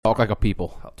Talk like a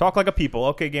people. Talk like a people.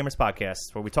 Okay, Gamers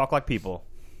Podcast, where we talk like people.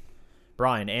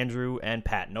 Brian, Andrew, and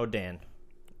Pat. No Dan.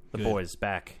 The Good. boys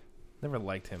back. Never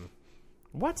liked him.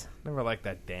 What? Never liked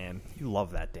that Dan. You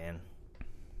love that Dan.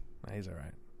 Nah, he's all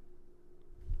right.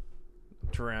 I'm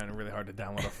trying really hard to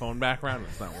download a phone background.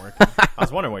 It's not working. I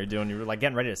was wondering what you're doing. You were like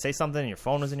getting ready to say something, and your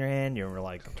phone was in your hand. You were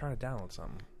like I'm trying to download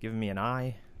something. giving me an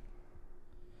eye.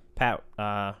 Pat,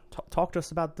 talk to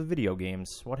us about the video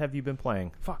games. What have you been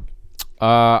playing? Fuck.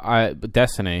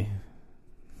 Destiny.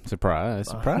 Surprise.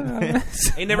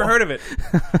 Ain't never heard of it.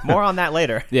 More on that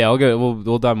later. Yeah,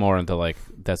 we'll dive more into like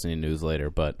Destiny news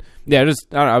later, but yeah, I don't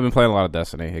know, I've been playing a lot of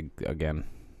Destiny again.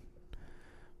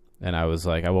 And I was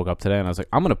like, I woke up today and I was like,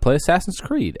 I'm gonna play Assassin's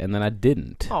Creed, and then I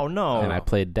didn't. Oh no! And I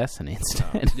played Destiny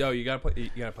instead. Yo, you gotta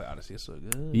play Odyssey. It's so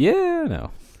good. Yeah, no.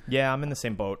 Yeah, I'm in the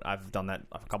same boat. I've done that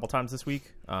a couple times this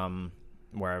week,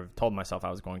 where I've told myself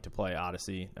I was going to play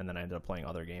Odyssey, and then I ended up playing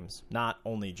other games. Not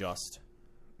only just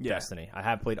Destiny. I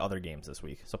have played other games this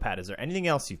week. So, Pat, is there anything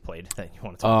else you've played that you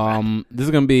want to talk about? This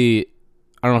is gonna be.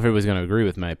 I don't know if everybody's gonna agree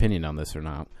with my opinion on this or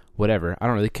not. Whatever. I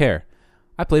don't really care.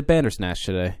 I played Bandersnatch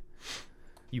today.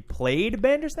 You played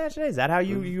Bandersnatch today? Is that how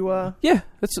you Yeah,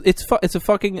 it's a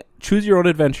fucking choose your own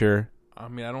adventure. I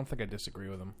mean, I don't think I disagree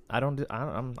with him. I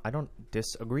don't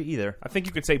disagree either. I think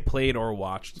you could say played or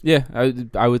watched. Yeah,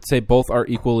 I would say both are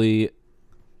equally.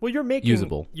 Well, you're making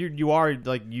usable. You are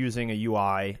like using a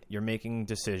UI. You're making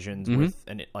decisions with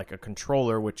like a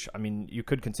controller, which I mean, you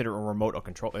could consider a remote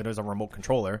control. It is a remote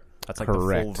controller. That's like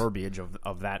Correct. the full verbiage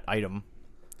of that item.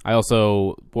 I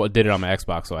also did it on my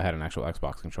Xbox, so I had an actual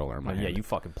Xbox controller in my hand. Yeah, you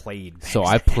fucking played. So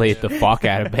I played the fuck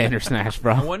out of Bandersnatch, I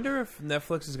bro. wonder if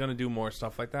Netflix is gonna do more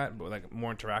stuff like that, but like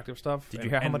more interactive stuff. Did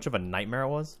you hear how much of a nightmare it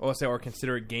was? Let's say, or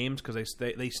consider it games, because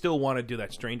they still want to do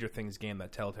that Stranger Things game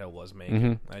that Telltale was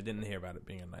making. I didn't hear about it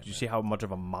being a nightmare. Did you see how much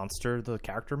of a monster the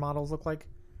character models look like?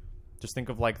 Just think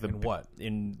of like the In what?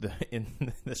 in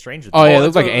the Stranger Things. Oh yeah, it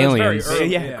looks that's like very aliens. early.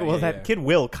 Yeah, that kid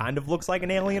Will kind of looks like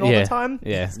an alien all Yeah, the time.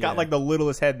 yeah. He's got like the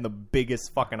littlest head and the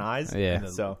biggest fucking eyes. Yeah.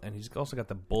 So And he's also got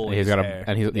the bull. in He's his got hair.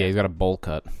 he's got a bowl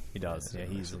cut. he does. Yeah,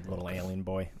 he's a little alien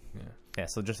boy. Yeah.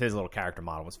 So just his little character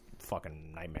model was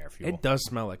fucking nightmare fuel. It does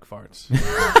smell like farts.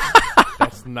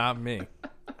 That's not me.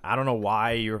 I don't know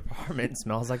why your apartment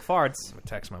smells like farts. I'm gonna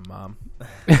text my mom.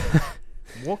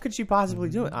 What could she possibly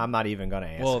do? I'm not even gonna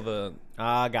answer. Well,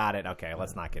 Got it. Okay,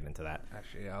 let's not get into that.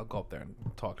 actually, I'll go up there and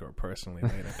talk to her personally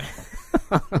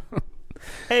later.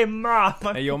 Hey, Ma.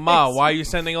 Hey, yo, Ma, why are you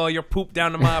sending all your poop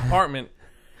down to my apartment?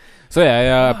 So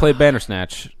yeah, I played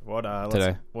Bandersnatch. What?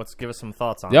 Today. Let's give us some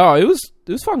thoughts on. Yo, it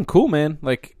was fucking cool, man.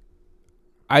 Like,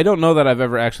 I don't know that I've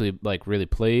ever actually like really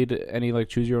played any like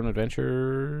choose your own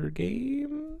adventure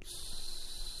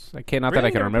games. I can't, not that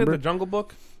I can You ever played remember. The Jungle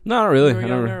Book. No, not really. You I were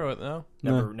never. younger,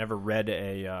 no. Never read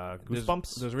a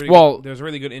Goosebumps. There's really Well- good, there's a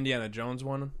really good Indiana Jones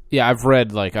one. Yeah, I've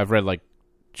read like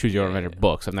choose your own adventure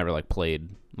books. I've never like played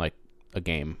like a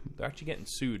game. They're actually getting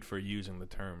sued for using the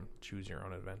term "choose your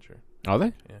own adventure." Are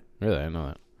they? Yeah. Really, I didn't know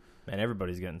that. Man,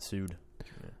 everybody's getting sued.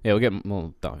 Yeah,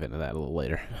 we'll dive into that a little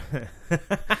later.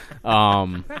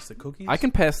 Pass the cookies. I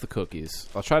can pass the cookies.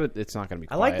 I'll try to. It's not going to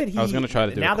be I quiet. like that he. I was going to try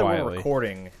to do now it that quietly. we're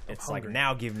recording, it's like hungry.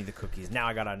 now give me the cookies. Now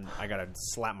I gotta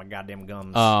slap my goddamn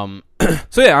gums.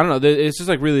 So yeah, I don't know. It's just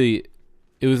like really,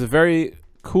 it was a very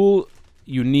cool,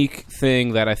 unique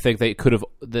thing that I think they could have,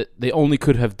 that they only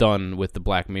could have done with the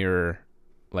Black Mirror,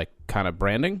 like kind of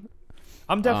branding.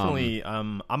 I'm definitely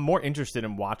I'm more interested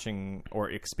in watching or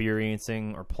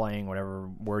experiencing or playing, whatever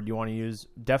word you want to use.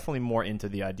 Definitely more into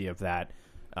the idea of that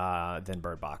than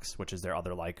Bird Box, which is their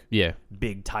other like Yeah,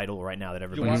 big title right now that You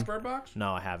everybody. watch Bird Box?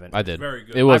 No, I haven't. I did. Very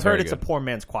good. It was. I've heard very it's good. a poor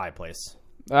man's Quiet Place.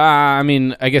 I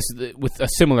mean, I guess with a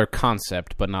similar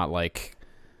concept, but not like.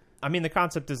 I mean, the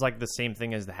concept is like the same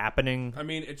thing as The Happening. I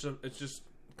mean, it's just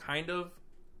kind of.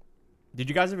 Did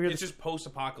you guys ever hear It's this? just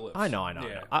post-apocalypse. I know.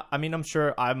 Yeah. I mean, I'm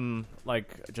sure I'm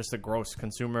like just a gross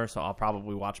consumer, so I'll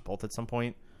probably watch both at some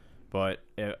point. But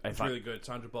if It's I, really good.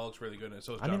 Sandra Bullock's really good, and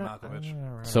so is I John mean,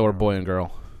 Malkovich. So are boy and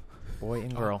girl. boy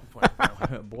and girl,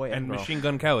 boy And girl. Machine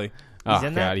Gun Kelly. Oh in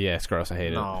god, that? yeah, it's gross. I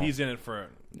hate No. He's in it for.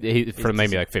 for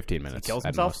maybe he- like 15 minutes. kills at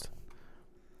himself? most.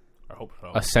 I hope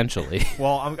so. Essentially.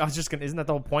 Well, I was just gonna. Isn't that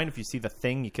the whole point? If you see the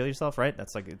thing, you kill yourself, right?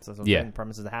 That's like it's the Yeah. main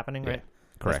premise of The Happening, Yeah, right?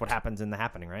 correct. That's what happens in The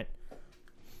Happening, right?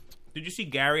 Did you see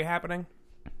Gary happening?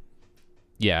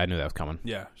 Yeah, I knew that was coming.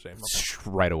 Yeah, same.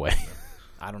 Right away.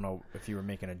 I don't know if you were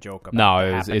making a joke about No,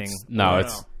 The it's Happening.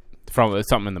 it's it's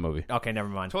something in the movie. Okay, never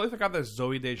mind. Totally forgot that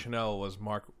Zoe Deschanel was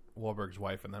Mark Wahlberg's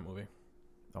wife in that movie.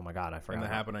 Oh my god, I forgot. The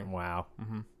about- Happening. Wow.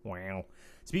 Wow.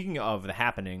 Speaking of The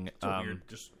Happening, So weird.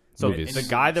 Just so Movies. the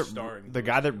guy that starring the those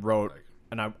guy that two, wrote like-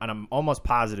 and I'm almost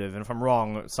positive, and if I'm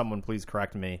wrong, someone please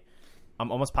correct me.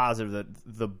 I'm almost positive that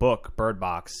the book Bird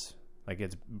Box,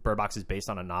 Bird Box is based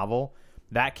on a novel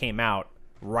that came out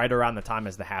right around the time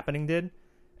as The Happening did,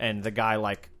 and the guy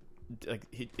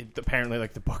apparently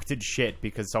the book did shit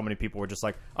because so many people were just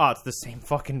like, oh, it's the same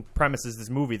fucking premise as this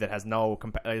movie that has no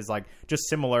is like just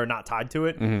similar, not tied to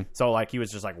it. Mm-hmm. So he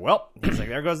was just like, well, he's like,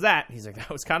 there goes that. He's like, that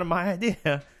was kind of my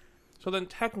idea. So then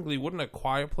technically, wouldn't A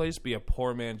Quiet Place be a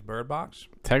poor man's Bird Box?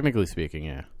 Technically speaking,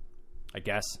 yeah. I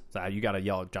guess so. You got to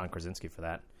yell at John Krasinski for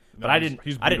that. But No, I didn't.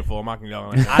 He's I didn't. beautiful. I'm not gonna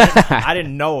yell at him. I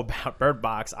didn't know about Bird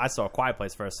Box. I saw A Quiet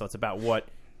Place first, so it's about what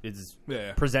is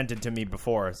presented to me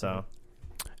before. So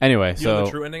Anyway, you know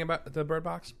the true ending about the Bird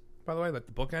Box, by the way, like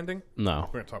the book ending. No.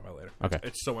 We're gonna talk about it later. Okay.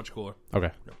 It's so much cooler.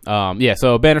 Okay. Yeah.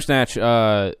 So Bandersnatch,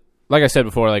 like I said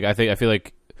before, I feel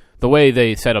like the way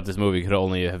they set up this movie could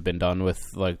only have been done with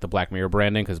the Black Mirror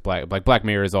branding, because Black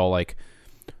Mirror is all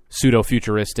pseudo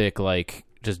futuristic,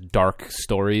 just dark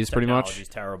stories, pretty much. Technology's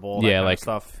terrible. Yeah, kind of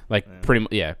stuff. pretty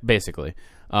much. Yeah, basically.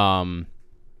 So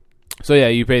yeah,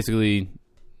 you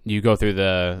go through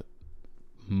the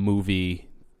movie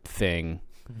thing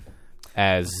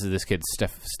as this kid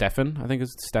Stefan, I think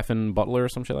it's Stefan Butler or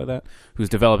some shit like that, who's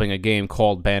developing a game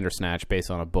called Bandersnatch based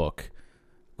on a book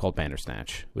called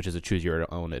Bandersnatch, which is a choose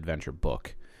your own adventure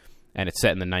book, and it's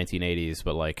set in the 1980s,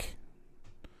 but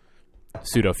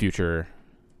pseudo future,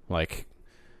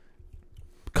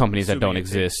 companies that don't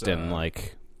exist, and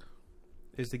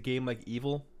Is the game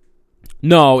evil?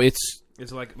 no, it's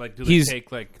Is it do he's they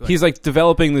take he's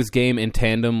developing this game in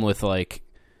tandem with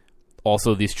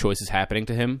also these choices happening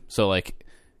to him. So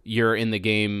you're in the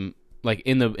game,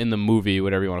 in the movie,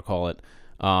 whatever you want to call it.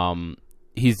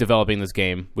 He's developing this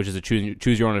game, which is a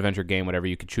choose your own adventure game. Whatever,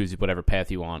 you could choose whatever path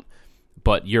you want,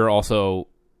 but you're also,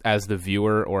 as the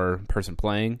viewer or person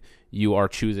playing, you are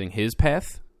choosing his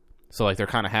path. So they're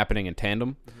kind of happening in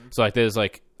tandem. Mm-hmm. So there's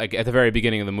at the very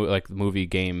beginning of the movie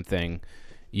game thing,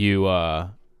 you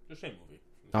just say movie.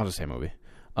 I'll just say movie.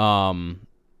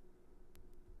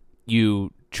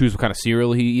 You choose what kind of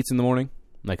cereal he eats in the morning,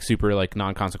 super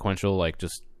non-consequential,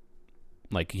 just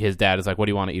his dad is what do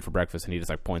you want to eat for breakfast, and he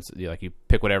just points, you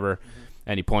pick whatever,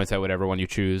 and he points at whatever one you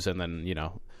choose, and then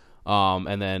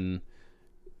and then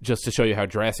just to show you how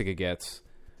drastic it gets,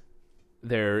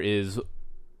 there is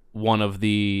one of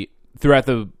the throughout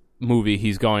the movie,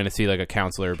 he's going to see a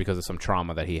counselor because of some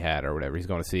trauma that he had or whatever. He's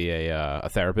going to see a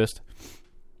therapist.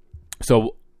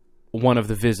 So one of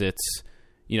the visits,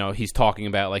 he's talking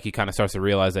about he kind of starts to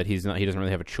realize that he doesn't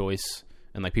really have a choice,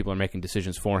 and people are making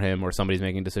decisions for him, or somebody's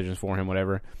making decisions for him,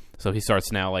 whatever. So he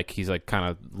starts now he's kind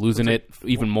of losing it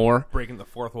even more, breaking the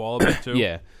fourth wall a bit too.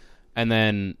 Yeah, and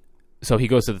then so he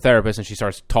goes to the therapist, and she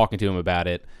starts talking to him about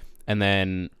it. And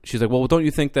then she's like, well, don't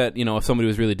you think that, if somebody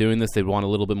was really doing this, they'd want a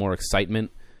little bit more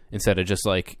excitement instead of just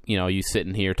you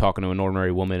sitting here talking to an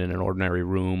ordinary woman in an ordinary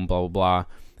room, blah, blah, blah.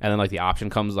 And then the option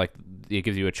comes, it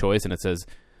gives you a choice, and it says,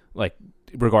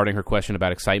 regarding her question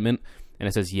about excitement, and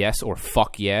it says yes or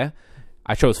fuck yeah.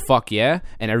 I chose fuck yeah,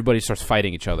 and everybody starts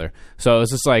fighting each other. So it was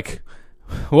just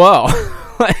whoa.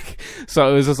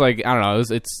 So it was just I don't know.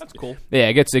 It's that's cool. Yeah,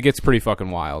 it gets pretty fucking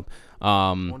wild.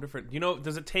 I wonder if it,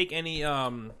 does it take any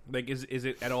is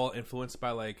it at all influenced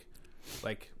by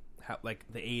how,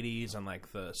 the 80s and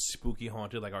the spooky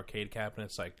haunted arcade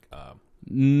cabinets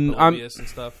Polybius and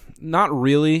stuff? Not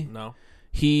really. No.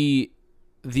 The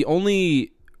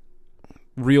only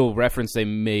real reference they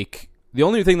make, the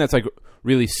only thing that's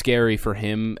really scary for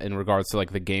him in regards to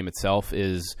the game itself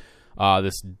is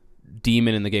this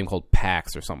demon in the game called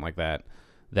Pax or something like that.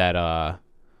 That I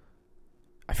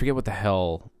forget what the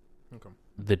hell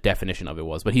the definition of it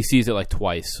was, but he sees it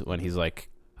twice when he's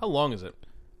How long is it?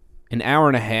 An hour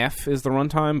and a half is the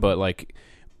runtime, but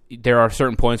there are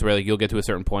certain points where you'll get to a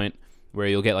certain point where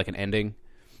you'll get an ending,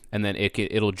 and then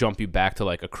it'll jump you back to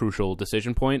a crucial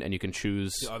decision point, and you can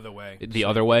choose the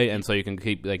other way, and so you can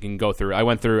keep you can go through. I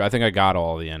went through. I think I got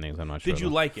all the endings. I'm not sure. Did you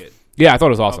like it? Yeah, I thought it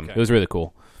was awesome. Okay. It was really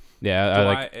cool.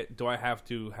 Yeah, do I have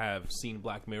to have seen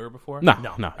Black Mirror before? No.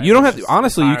 You don't have to.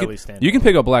 Honestly, you can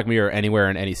pick up Black Mirror anywhere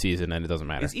in any season, and it doesn't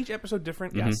matter. Is each episode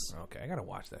different? Yes. Okay, I gotta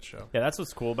watch that show. Yeah, that's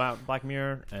what's cool about Black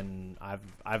Mirror, and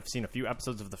I've seen a few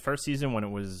episodes of the first season when it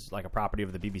was a property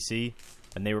of the BBC,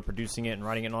 and they were producing it and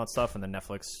writing it and all that stuff, and then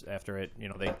Netflix, after it,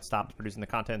 they stopped producing the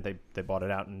content, they bought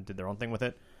it out and did their own thing with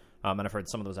it. And I've heard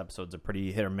some of those episodes are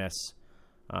pretty hit or miss.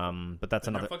 But that's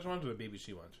the another Netflix ones or the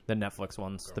BBC ones? The Netflix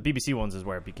ones. Cool. The BBC ones is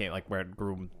where it became where it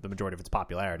grew the majority of its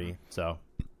popularity. So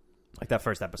that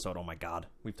first episode, oh my god,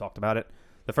 we've talked about it.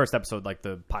 The first episode,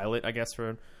 the pilot, I guess,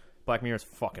 for Black Mirror's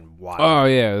fucking wild. Oh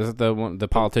yeah, is it the one, the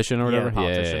politician or whatever? the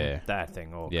politician. Yeah. That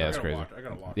thing. Oh, Yeah, God. it's crazy. I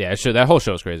gotta watch. Yeah, that whole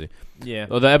show is crazy. Yeah.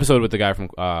 Well, the episode with the guy from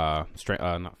not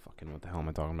fucking, what the hell am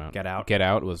I talking about? Get Out. Get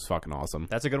Out was fucking awesome.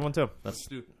 That's a good one too. That's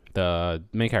Dude, The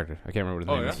main character, I can't remember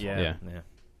what his name is. yeah.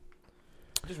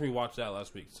 I just rewatched that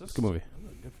last week. It's Good movie.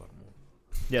 a good fucking movie.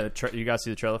 Yeah, you guys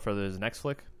see the trailer for his next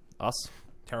flick? Us?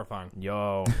 Terrifying.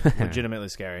 Yo, legitimately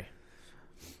scary.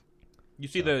 You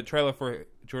see the trailer for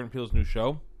Jordan Peele's new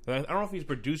show? I don't know if he's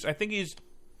produced. I think he's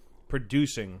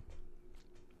producing,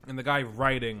 and the guy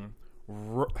writing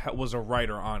was a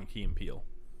writer on Key and Peele.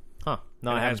 Huh.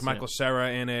 No, And I it haven't has seen Michael it.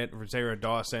 Cera in it, Rosario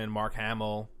Dawson, Mark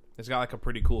Hamill. It's got like a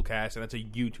pretty cool cast, and it's a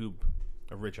YouTube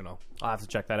original. I'll have to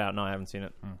check that out. No, I haven't seen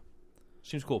it.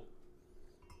 Seems cool.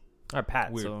 All right,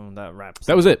 Pat. Weird. So that wraps.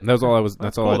 That was it. That was all I was.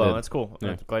 That's all cool, I though. did. That's cool. Yeah.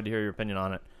 I'm glad to hear your opinion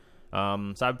on it.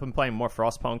 So I've been playing more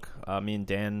Frostpunk. Me and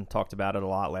Dan talked about it a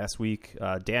lot last week.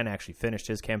 Dan actually finished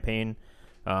his campaign.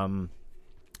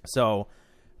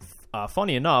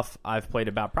 Funny enough, I've played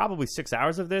about probably 6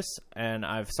 hours of this, and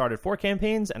I've started 4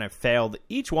 campaigns, and I've failed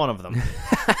each one of them.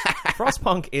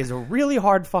 Frostpunk is a really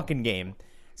hard fucking game.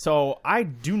 So I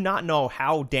do not know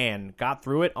how Dan got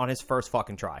through it on his first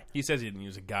fucking try. He says he didn't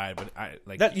use a guide, but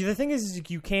The thing is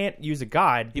you can't use a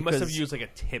guide. he must have because- used like a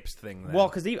tips thing. Then. Well,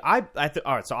 because all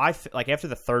right, so like after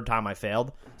the third time I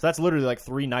failed, so that's literally like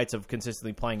 3 nights of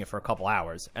consistently playing it for a couple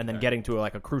hours, and then getting to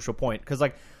like a crucial point. Because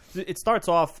like it starts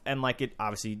off and like it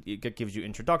obviously it gives you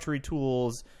introductory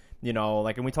tools,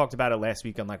 like, and we talked about it last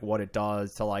week on like what it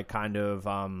does to like kind of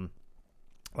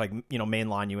like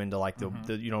mainline you into like the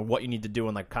what you need to do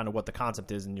and like kind of what the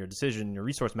concept is in your decision, your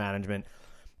resource management.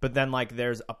 But then like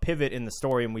there's a pivot in the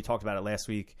story, and we talked about it last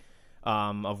week,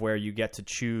 of where you get to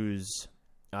choose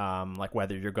like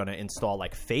whether you're going to install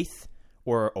like faith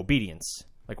or obedience,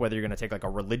 like whether you're going to take like a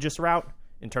religious route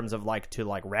in terms of like to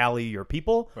like rally your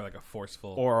people, or like a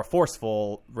forceful. or a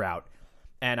forceful route.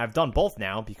 And I've done both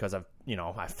now because I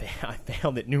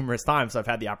failed it numerous times, so I've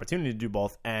had the opportunity to do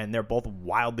both, and they're both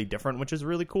wildly different, which is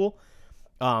really cool.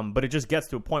 But it just gets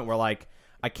to a point where like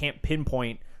I can't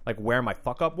pinpoint like where my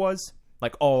fuck up was.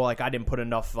 Like, oh, like I didn't put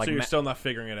enough. Like, so you're still not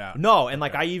figuring it out. no, and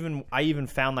like I even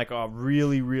found like a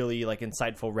really really like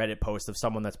insightful Reddit post of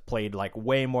someone that's played like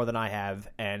way more than I have,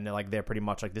 and like they're pretty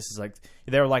much like, this is like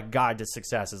their like guide to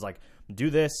success is like,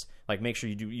 do this, like make sure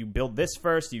you build this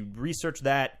first, you research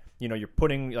that, you're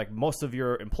putting like most of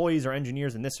your employees or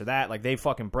engineers in this or that, like they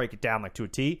fucking break it down like to a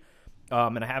T.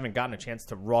 And I haven't gotten a chance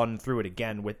to run through it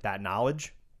again with that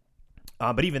knowledge.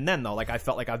 But even then though, like I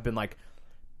felt like I've been like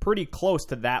pretty close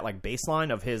to that like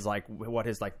baseline of his like what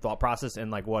his like thought process and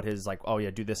like what his like, oh yeah,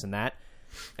 do this and that,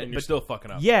 And you're still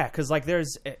fucking up. yeah, because like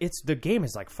the game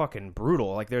is like fucking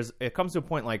brutal. Like it comes to a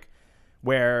point like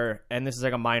where, and this is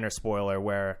like a minor spoiler,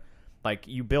 where like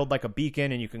you build like a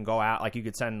beacon and you can go out, like you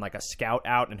could send like a scout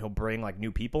out and he'll bring like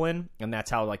new people in, and that's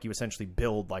how like you essentially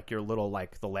build like your little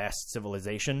like the last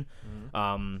civilization.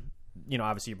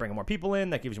 Obviously you bring more people in,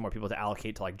 that gives you more people to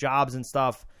allocate to like jobs and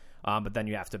stuff. But then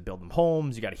you have to build them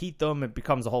homes, you got to heat them, it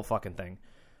becomes a whole fucking thing.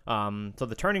 So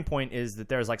the turning point is that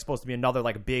there's like supposed to be another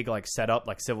like big like setup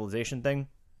like civilization thing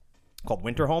called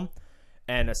Winterhome,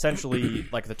 and essentially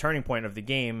like the turning point of the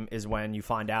game is when you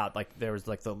find out like there's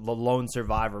like the lone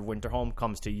survivor of Winterhome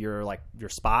comes to your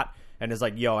spot and is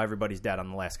like, yo, everybody's dead,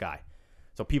 I'm the last guy.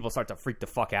 So people start to freak the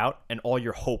fuck out, and all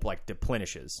your hope like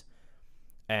deplenishes,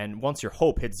 and once your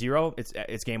hope hits 0,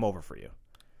 it's game over for you.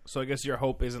 So I guess your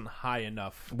hope isn't high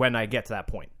enough. When I get to that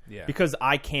point, Yeah. because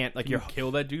I can't like You your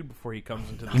kill that dude before he comes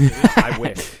into the city. I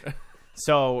wish.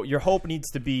 So your hope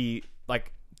needs to be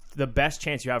like the best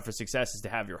chance you have for success is to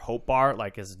have your hope bar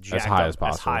like as jacked high up, as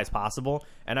possible. as high as possible.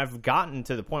 And I've gotten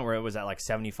to the point where it was at like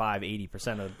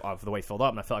 75-80% of the way filled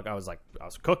up, and I felt like I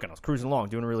was cooking, I was cruising along,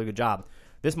 doing a really good job.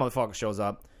 This motherfucker shows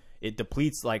up, it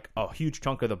depletes like a huge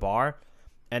chunk of the bar,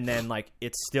 and then like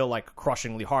it's still like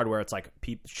crushingly hard where it's like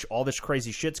all this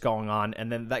crazy shit's going on,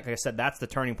 and then like I said, that's the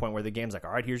turning point where the game's like,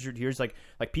 all right, here's like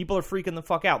people are freaking the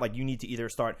fuck out, like you need to either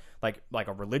start like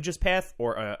a religious path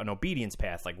or an obedience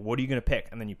path, like what are you gonna pick?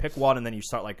 And then you pick one, and then you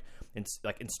start like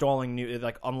installing new, it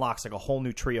like unlocks like a whole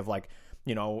new tree of like,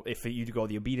 if you go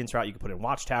the obedience route, you can put in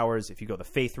watchtowers. If you go the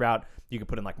faith route, you can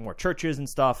put in like more churches and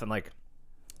stuff, and like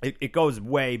it goes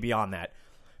way beyond that.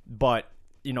 But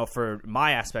for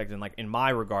my aspect and like in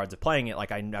my regards of playing it,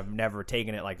 like I've never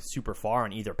taken it like super far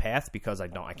on either path because I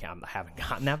haven't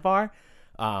gotten that far.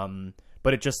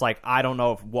 But it just like, I don't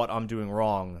know what I'm doing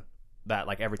wrong that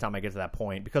like every time I get to that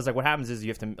point, because like what happens is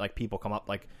you have to like people come up,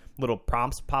 like little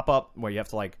prompts pop up where you have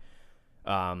to like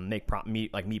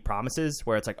meet promises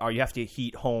where it's like, oh, you have to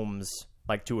heat homes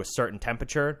like to a certain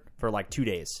temperature for like 2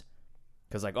 days.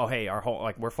 because like, oh hey, our whole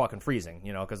like we're fucking freezing,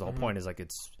 you know, because the whole point is like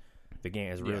the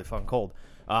game is really fucking cold.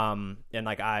 And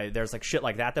like there's like shit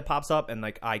like that pops up, and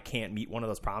like I can't meet one of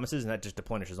those promises, and that just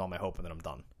deplenishes all my hope, and then I'm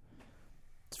done.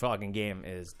 This fucking game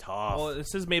is tough. Well,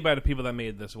 this is made by the people that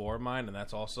made this War of Mine, and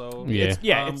that's also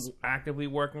it's actively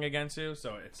working against you.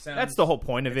 So it sounds that's the whole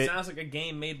point of it. It sounds like a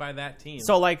game made by that team.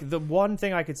 So like the one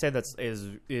thing I could say that's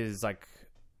is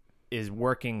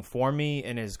working for me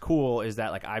and is cool is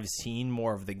that like I've seen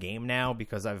more of the game now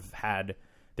because I've had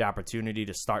the opportunity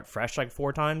to start fresh like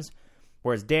 4 times.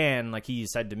 Whereas Dan, like he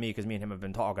said to me, because me and him have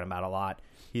been talking about it a lot,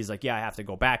 he's like, yeah, I have to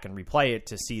go back and replay it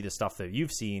to see the stuff that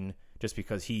you've seen, just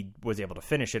because he was able to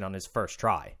finish it on his first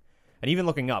try. And even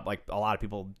looking up, like a lot of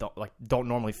people don't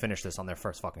normally finish this on their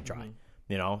first fucking try.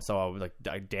 You know, so like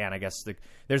Dan, I guess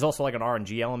there's also like an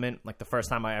RNG element. Like the first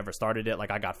time I ever started it,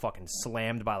 like I got fucking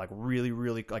slammed by like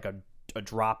really like a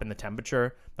drop in the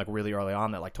temperature like really early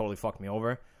on that like totally fucked me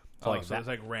over. So it's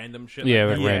like random shit. Yeah,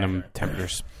 like random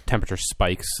temperature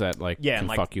spikes that like can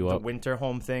like fuck you up. The winter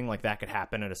home thing, like that could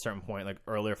happen at a certain point, like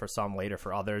earlier for some, later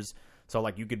for others. So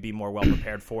like you could be more well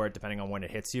prepared for it depending on when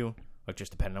it hits you. Like just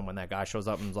depending on when that guy shows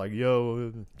up and is like,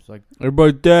 "Yo," it's like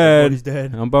everybody's dead. Everybody's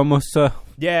dead. I'm by myself.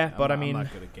 Yeah, but I mean, I'm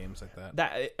not good at games like that.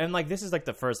 That and like this is like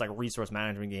the first like resource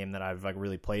management game that I've like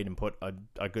really played and put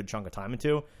a good chunk of time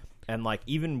into. And like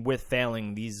even with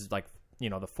failing these like, you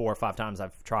know, the 4 or 5 times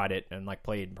I've tried it and like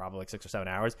played probably like 6 or 7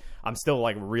 hours, I'm still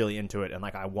like really into it and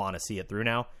like I want to see it through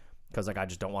now, because like I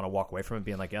just don't want to walk away from it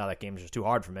being like, yeah, that game is just too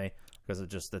hard for me, because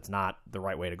it's not the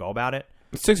right way to go about it.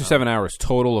 6 or 7 hours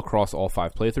total across all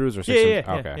 5 playthroughs, or 6? Okay,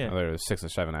 yeah. There was 6 or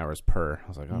 7 hours per. I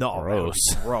was like, oh, No, gross.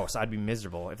 Gross. I'd be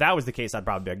miserable if that was the case. I'd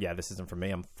probably be like, yeah, this isn't for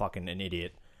me. I'm fucking an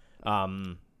idiot.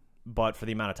 But for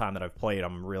the amount of time that I've played,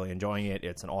 I'm really enjoying it.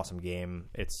 It's an awesome game.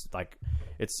 It's like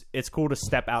it's cool to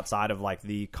step outside of like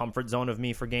the comfort zone of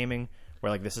me for gaming,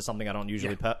 where like this is something I don't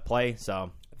usually play. So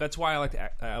that's why I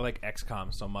like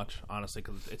XCOM so much, honestly,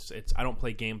 because it's I don't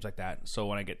play games like that. So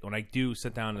when I do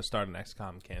sit down and start an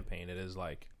XCOM campaign, it is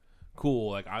like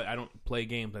cool. Like I don't play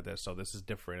games like this, so this is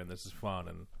different and this is fun,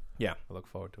 and yeah, I look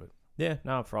forward to it. Yeah,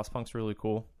 no, Frostpunk's really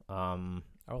cool.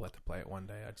 I would like to play it one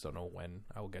day. I just don't know when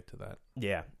I will get to that.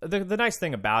 Yeah. The nice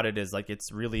thing about it is like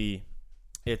it's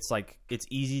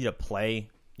easy to play.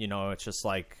 You know, it's just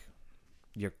like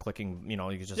you're clicking, you know,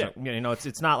 you just like, you know,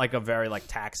 it's not like a very like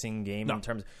taxing game in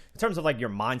terms of like your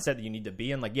mindset that you need to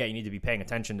be in. Like, yeah, you need to be paying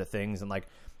attention to things and like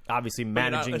obviously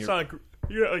managing it's not like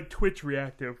you're not like Twitch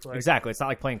reactive. Like. Exactly. It's not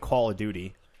like playing Call of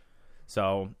Duty.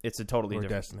 So it's a totally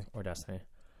different Destiny.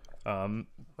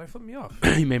 Why flip me off?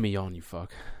 You made me yawn, you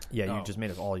fuck. Yeah, you just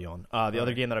made us all yawn. The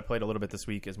other game that I played a little bit this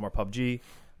week is more PUBG.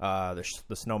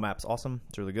 The snow map's awesome.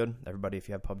 It's really good. Everybody, if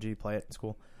you have PUBG, play it. It's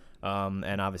cool.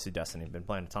 And obviously Destiny. I've been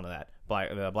playing a ton of that.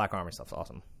 The Black Armory stuff's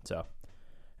awesome. So,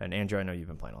 and Andrew, I know you've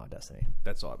been playing a lot of Destiny.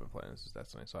 That's all I've been playing. This is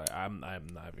Destiny. So I'm not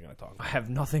even going to talk about it. I have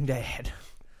nothing to add.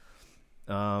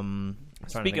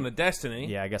 Speaking of Destiny,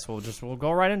 yeah, I guess we'll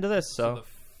go right into this. So the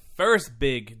first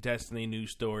big Destiny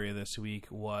news story of this week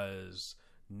was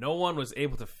no one was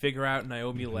able to figure out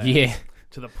Niobe Labs. Yeah.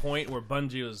 To the point where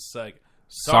Bungie was like,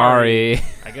 sorry.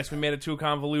 I guess we made it too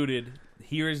convoluted.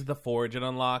 Here's the Forge. It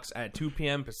unlocks at 2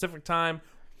 p.m. Pacific time,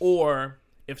 or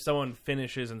if someone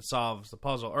finishes and solves the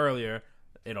puzzle earlier,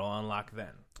 it'll unlock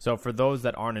then. So for those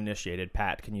that aren't initiated,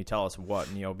 Pat, can you tell us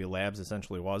what Niobe Labs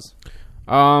essentially was?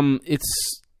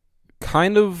 It's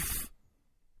kind of...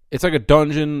 It's like a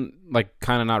dungeon, like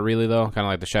kind of not really though, kind of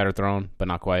like the Shattered Throne, but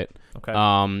not quite. Okay.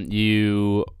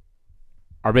 You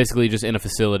are basically just in a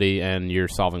facility and you're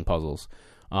solving puzzles.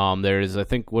 There's, I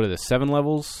think, 7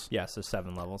 levels? Yes, there's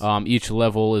 7 levels. Each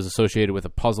level is associated with a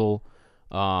puzzle.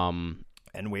 And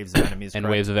waves of enemies. And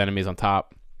waves of enemies on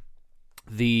top.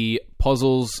 The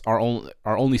puzzles are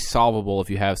only solvable if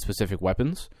you have specific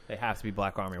weapons. They have to be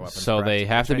Black Armory weapons. So correct? they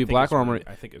have to be Black Armory.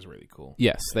 I think is really cool.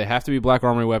 Yes, they have to be Black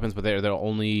Armory weapons, but there are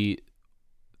only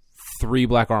 3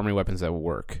 Black Armory weapons that will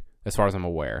work, as far as I'm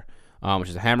aware. Which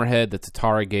is a Hammerhead, the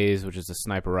Tatara Gaze, which is the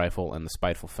sniper rifle, and the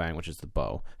Spiteful Fang, which is the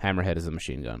bow. Hammerhead is a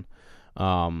machine gun.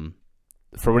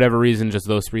 For whatever reason, just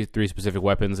those three specific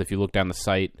weapons. If you look down the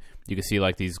site, you can see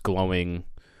like these glowing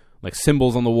like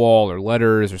symbols on the wall or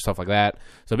letters or stuff like that.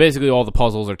 So basically all the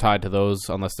puzzles are tied to those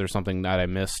unless there's something that I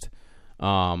missed.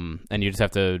 And you just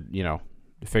have to, you know,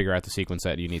 figure out the sequence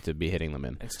that you need to be hitting them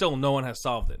in. And still no one has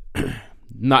solved it.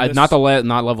 not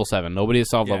level 7. Nobody has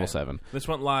solved level 7. This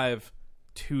went live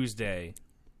Tuesday,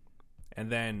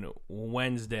 and then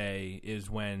Wednesday is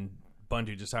when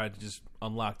Bungie decided to just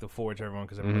unlock the Forge for everyone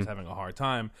because everyone's having a hard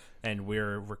time, and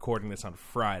we're recording this on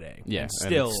Friday. Yeah, and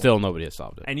still nobody has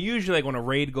solved it. And usually, like when a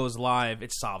raid goes live,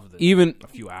 it's solved in Even a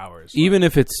few hours. Even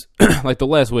if it's like the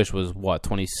Last Wish was what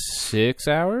 26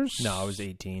 hours? No, it was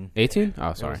 18. 18? Oh,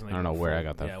 It sorry, wasn't I don't know even where full- I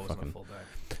got that Yeah, it wasn't a fucking. full day.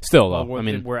 Still though, Well, I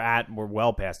mean, we're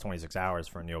well past 26 hours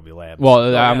for Niobe Labs.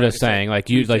 well, I'm Yeah, just saying, like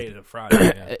you Tuesday like to Friday.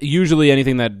 Yeah. usually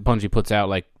anything that Bungie puts out,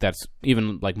 like that's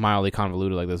even like mildly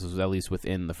convoluted, like this is at least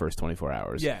within the first 24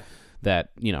 hours. Yeah. That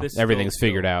This everything's still-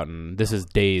 figured out, and this is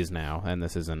days now, and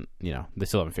this isn't they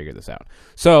still haven't figured this out.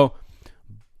 So,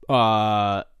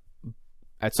 at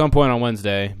some point on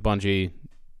Wednesday, Bungie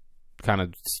kind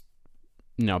of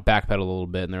backpedal a little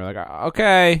bit, and they're like,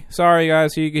 okay, sorry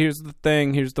guys, here's the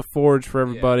thing, here's the Forge for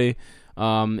everybody.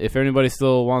 If anybody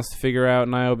still wants to figure out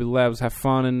Niobe Labs, have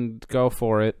fun and go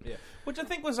for it. Yeah. Which I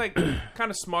think was like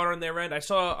kind of smart on their end. I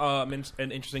saw an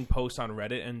interesting post on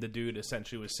Reddit, and the dude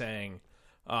essentially was saying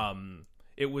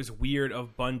it was weird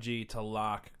of Bungie to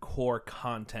lock core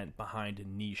content behind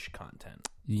niche content.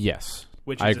 Yes,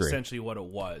 Which I is agree. essentially what it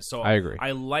was. So I agree.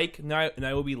 I like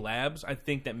Niobe Labs. I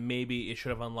think that maybe it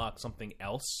should have unlocked something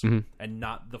else and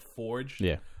not the Forge.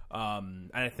 Yeah. And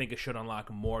I think it should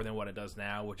unlock more than what it does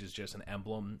now, which is just an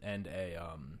emblem and a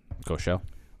Ghost Shell.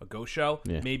 ghost shell.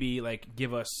 Yeah. Maybe like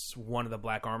give us one of the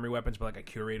Black Armory weapons, but like a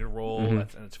curated role, and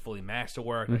it's fully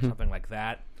masterwork, like something like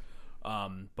that.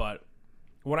 But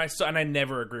when I saw, and I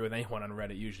never agree with anyone on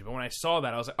Reddit usually, but when I saw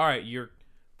that, I was like, all right,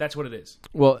 that's what it is.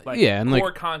 Well, Like, yeah, and core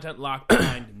like content locked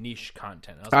behind niche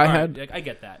content. I was I like, all had- right, like, I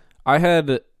get that. I had,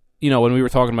 when we were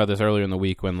talking about this earlier in the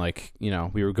week, when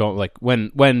we were going, like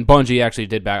when Bungie actually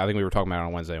did back, I think we were talking about it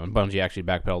on Wednesday, when Bungie actually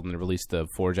backpedaled and released the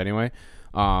Forge anyway.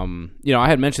 I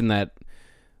had mentioned that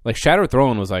like Shattered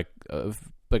Throne was like a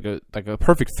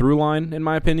perfect through line in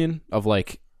my opinion of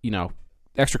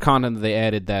extra content that they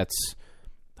added that's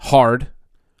hard.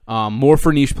 More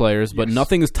for niche players, but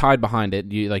nothing is tied behind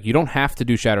it. You don't have to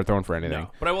do Shattered Throne for anything.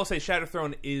 No. But I will say Shattered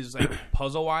Throne is like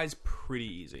puzzle wise pretty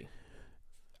easy.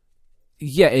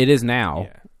 Yeah, it is now.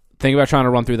 Yeah. Think about trying to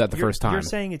run through that the first time. You're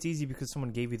saying it's easy because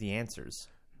someone gave you the answers.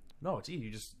 No, it's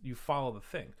easy. You follow the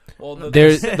thing. Well,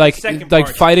 There's like second like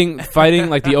part's- fighting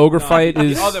like the ogre No, fight the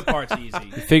is other part's easy.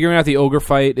 figuring out the ogre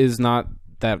fight is not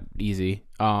that easy.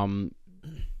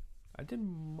 I did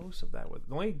most of that with.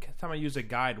 The only time I used a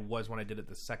guide was when I did it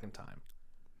the second time.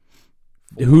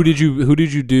 Who did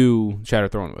you do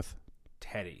Shattered Throne with?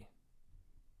 Teddy.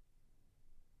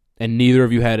 And neither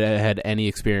of you had any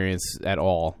experience at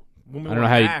all. When we I don't went know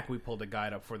how you- back, we pulled a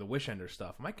guide up for the Wishender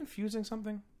stuff. Am I confusing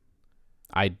something?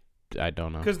 I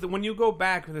don't know. Because when you go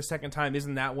back for the second time,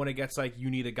 isn't that when it gets like you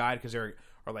need a guide because there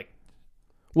are like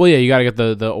Well, yeah, you got to get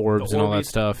the orbs and all that Orbeez?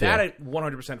 stuff. That Yeah. I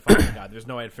 100% find a guide. There's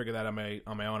no way I'd figure that on my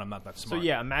own. I'm not that So smart.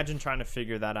 yeah, imagine trying to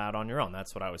figure that out on your own.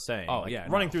 That's what I was saying. Oh, Like, yeah,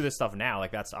 running no. through this stuff now,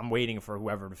 like I'm waiting for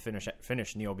whoever to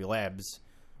finish Niobe Labs,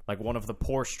 like one of the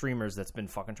poor streamers that's been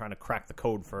fucking trying to crack the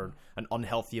code for an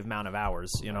unhealthy amount of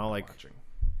hours. Watching.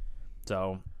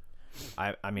 So.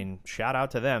 I mean, shout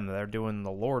out to them. They're doing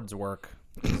the Lord's work.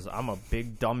 'Cause I'm a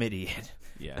big dumb idiot.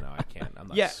 Yeah, no, I can't. I'm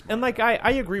not Yeah, smart and like enough.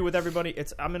 I agree with everybody.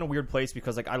 I'm in a weird place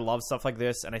because like I love stuff like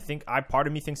this, and I think part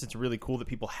of me thinks it's really cool that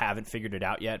people haven't figured it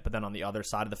out yet. But then on the other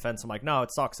side of the fence, I'm like, no,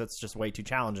 it sucks. It's just way too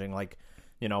challenging. Like,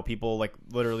 people like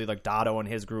literally like Dotto and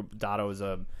his group. Dotto is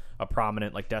a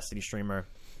prominent like Destiny streamer,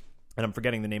 and I'm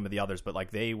forgetting the name of the others, but like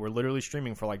they were literally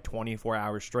streaming for like 24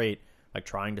 hours straight, like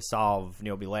trying to solve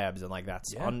Niobe Labs, and like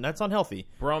that's that's unhealthy.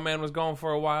 Broman was going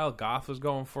for a while. Goth was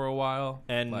going for a while.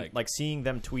 And like seeing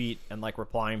them tweet and like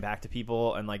replying back to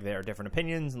people and like their different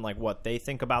opinions and like what they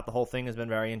think about the whole thing has been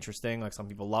very interesting. Like some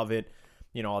people love it,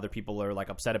 other people are like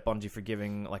upset at Bungie for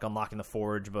giving like unlocking the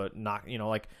Forge, but not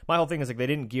like my whole thing is like they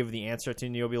didn't give the answer to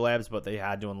Niobe Labs, but they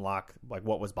had to unlock like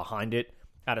what was behind it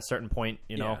at a certain point,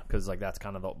 because like that's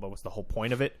kind of what was the whole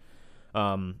point of it.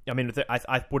 I mean,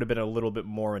 I would have been a little bit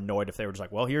more annoyed if they were just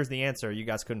like, well, here's the answer. You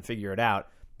guys couldn't figure it out,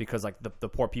 because like the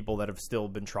poor people that have still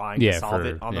been trying to solve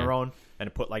it on their own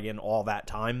and put like in all that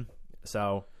time.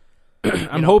 So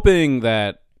I'm hoping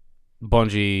that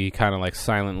Bungie kind of like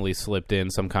silently slipped in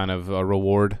some kind of a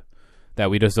reward that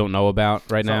we just don't know about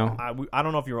right now. I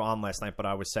don't know if you were on last night, but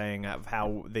I was saying of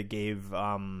how they gave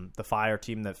the fire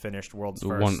team that finished World's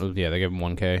First. They gave him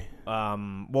 1K.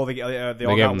 Well, they all gave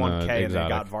got them 1K the and they exotic.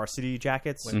 got varsity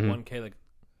jackets. Like 1K, like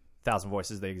 1,000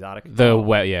 Voices, the exotic.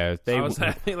 I was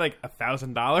I think like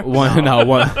 $1,000. one. No,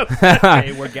 one.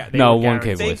 They were No, 1K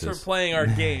guaranteed- Thanks voices. for playing our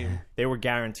game. They were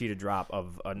guaranteed a drop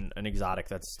of an exotic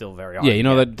that's still very hard. Yeah, to you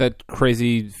know get. that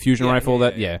crazy fusion Yeah,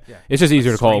 rifle. yeah. It's just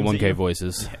easier to call it Screams at 1K you.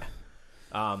 voices.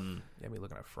 Um, Yeah, me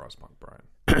looking at Frostpunk, Brian.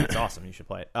 it's awesome. You should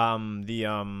play it.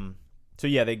 So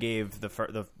yeah, they gave the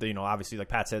obviously like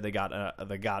Pat said, they got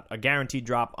a guaranteed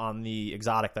drop on the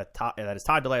exotic that is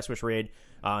tied to Last Wish Raid,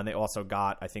 and they also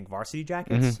got I think varsity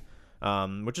jackets,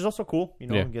 which is also cool.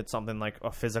 Get something like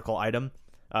a physical item.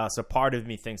 So part of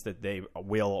me thinks that they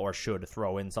will or should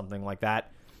throw in something like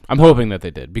that. I'm hoping that they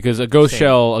did because a ghost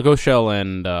shell, and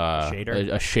shader?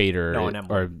 a shader, No, an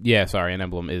emblem. an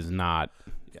emblem is not.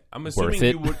 I'm Worth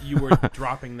assuming it. you were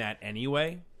dropping that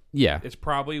anyway. Yeah, It's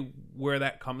probably where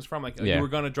that comes from. Like Yeah. you were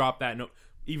going to drop that,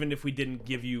 even if we didn't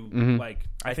give you like.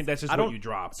 I think that's just I what don't- you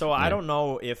dropped. So I don't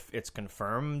know if it's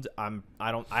confirmed. I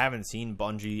haven't seen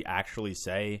Bungie actually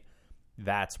say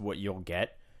that's what you'll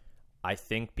get. I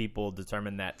think people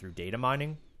determine that through data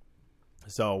mining.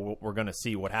 So we're going to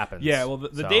see what happens. Yeah, well,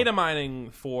 the So- data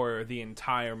mining for the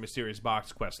entire Mysterious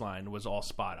Box quest line was all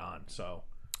spot on. So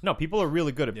No, people are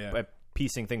really good Yeah. at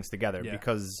piecing things together Yeah.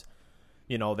 because,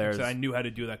 there's I knew how to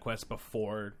do that quest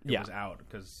before it Yeah. was out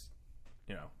because,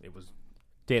 it was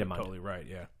data mining. totally right.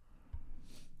 Yeah.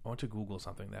 I want to Google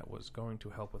something that was going to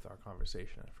help with our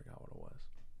conversation. I forgot what it was.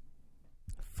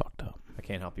 fucked up. I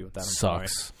can't help you with that. I'm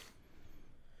Sucks.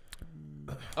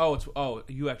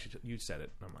 You said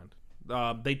it. Never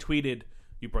mind. They tweeted.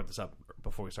 You brought this up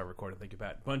before we started recording. Thank you,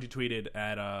 Pat. Bungie tweeted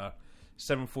at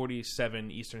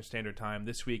 7:47 Eastern Standard Time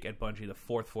this week at Bungie. The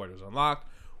fourth fort is unlocked.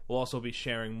 We'll also be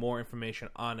sharing more information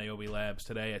on Niobe Labs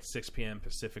today at 6 p.m.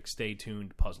 Pacific. Stay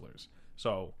tuned, puzzlers.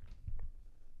 So,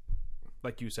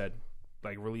 like you said,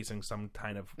 like releasing some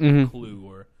kind of clue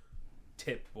or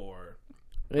tip or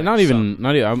Not even.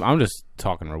 I'm just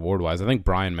talking reward wise. I think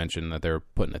Brian mentioned that they're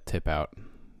putting a tip out.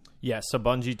 Yeah, so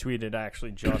Bungie tweeted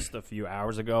actually just a few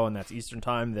hours ago, and that's Eastern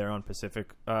time. They're on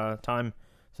Pacific time,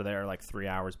 so they're like 3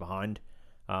 hours behind.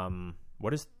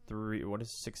 What is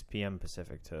 6 p.m.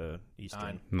 Pacific to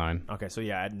Eastern? 9. Okay, so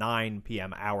yeah, at 9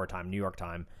 p.m. our time, New York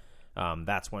time,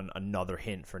 that's when another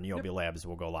hint for Niobe Labs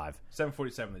will go live.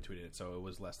 7:47 they tweeted it, so it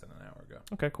was less than an hour ago.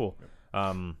 Okay, cool.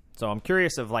 So I'm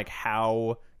curious of like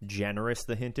how generous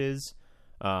the hint is.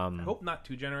 I hope not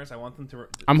too generous. I want them to.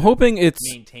 I'm hoping it's.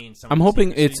 maintain some. I'm of the hoping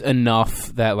secrecy. it's enough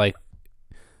that like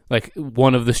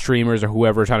one of the streamers or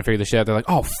whoever trying to figure this shit out. They're like,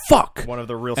 oh fuck. One of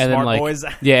the real And smart then like boys.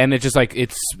 yeah, and it just like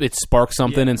it sparks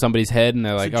something in somebody's head, and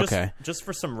they're like, So just, okay, Just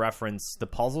for some reference, the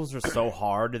puzzles are so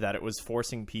hard that it was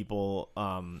forcing people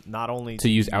not only to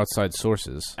use outside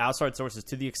sources. outside sources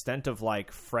to the extent of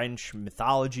like French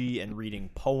mythology and reading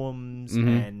poems Mm-hmm.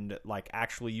 and like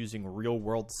actually using real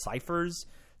world ciphers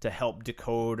to help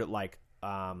decode like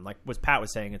what Pat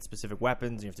was saying, it's specific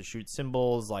weapons. You have to shoot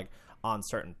symbols like on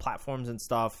certain platforms and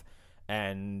stuff.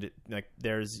 And like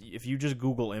if you just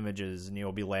Google images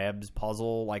Niobe Labs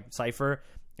puzzle like cipher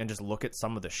and just look at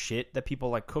some of the shit that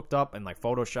people like cooked up and like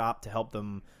Photoshop to help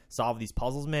them solve these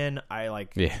puzzles, man,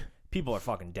 people are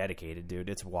fucking dedicated, dude.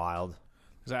 It's wild.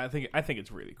 'Cause I think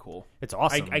it's really cool. It's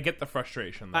awesome. I get the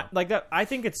frustration though. like that. I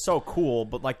think it's so cool,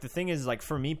 but like the thing is, like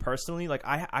for me personally, like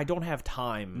I don't have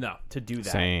time to do that.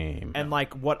 Same. And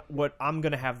like what I'm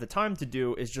gonna have the time to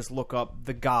do is just look up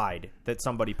the guide that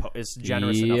somebody is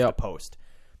generous enough to post.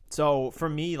 So for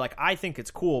me, like I think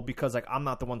it's cool because like I'm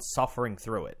not the one suffering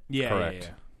through it. Yeah, Correct.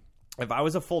 yeah. If I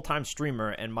was a full-time streamer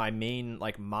and my main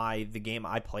the game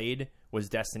I played was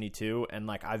Destiny 2 and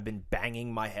like I've been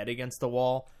banging my head against the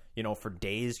wall, for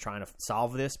days trying to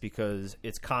solve this because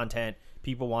it's content,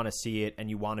 people want to see it, and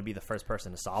you want to be the first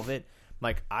person to solve it.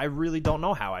 Like, I really don't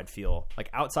know how I'd feel. Like,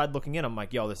 outside looking in, I'm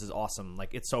like, yo, this is awesome.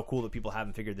 Like, it's so cool that people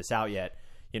haven't figured this out yet,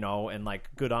 and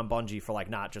like, good on Bungie for like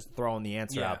not just throwing the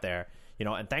answer out there.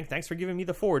 And thanks for giving me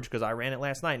the Forge because I ran it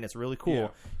last night and it's really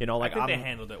cool. Yeah. Like I think they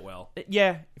handled it well.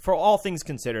 Yeah, for all things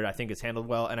considered, I think it's handled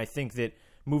well, and I think that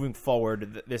moving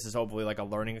forward, this is hopefully like a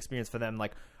learning experience for them.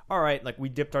 Like, all right, like we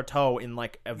dipped our toe in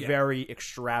like a very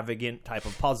extravagant type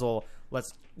of puzzle.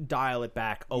 Let's dial it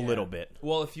back a little bit.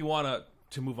 Well, if you want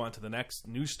to move on to the next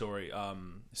news story,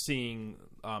 I'm sure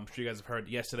you guys have heard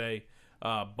yesterday,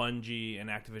 Bungie and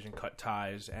Activision cut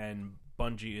ties, and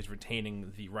Bungie is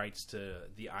retaining the rights to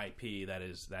the IP that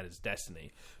is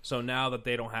Destiny. So now that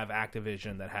they don't have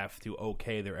Activision that have to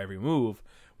okay their every move,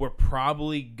 we're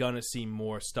probably gonna see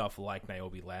more stuff like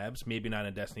Niobe Labs. Maybe not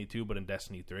in Destiny 2, but in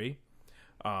Destiny 3.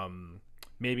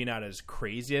 Maybe not as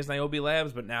crazy as Niobe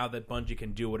Labs, but now that Bungie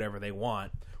can do whatever they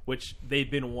want, which they've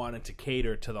been wanting to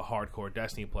cater to the hardcore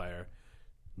Destiny player,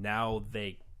 now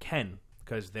they can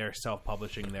because they're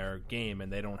self-publishing their game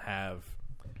and they don't have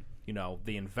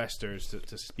the investors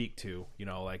to speak to.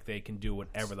 Like they can do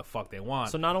whatever the fuck they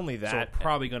want. So not only so that, we're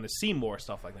probably going to see more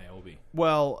stuff like Niobe.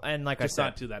 well, and like Just I said,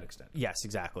 not to that extent. yes,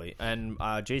 exactly. And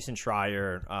Jason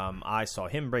Schreier, I saw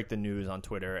him break the news on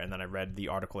Twitter, and then I read the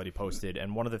article that he posted.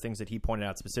 And one of the things that he pointed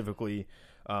out specifically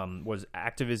was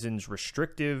Activision's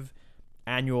restrictive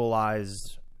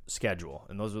annualized schedule,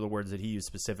 and those are the words that he used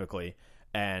specifically.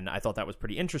 And I thought that was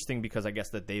pretty interesting because I guess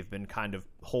that they've been kind of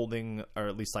holding, or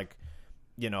at least like,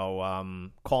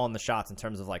 calling the shots in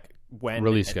terms of like when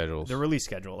Release schedules. the release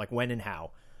schedule, like when and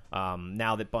how.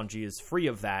 Now that Bungie is free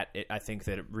of that, I think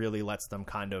that it really lets them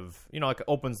kind of, like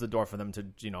opens the door for them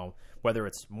to, whether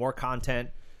it's more content,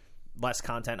 less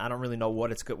content. I don't really know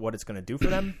what it's going to do for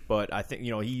them, but I think, he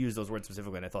used those words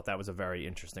specifically, and I thought that was a very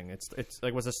interesting. It's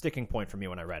like was a sticking point for me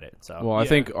when I read it. So Well, I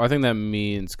think that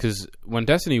means because when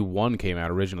Destiny 1 came out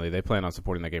originally, they planned on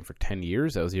supporting that game for 10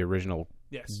 years. That was the original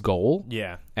goal.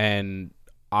 yeah, And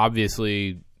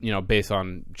obviously, based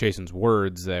on Jason's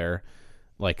words there,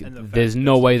 like there's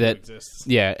no way that exists.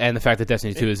 and the fact that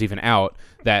Destiny 2 is even out,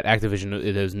 that Activision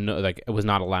it was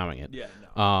not allowing it. Yeah,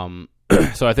 no.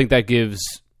 So I think that gives,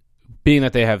 being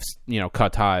that they have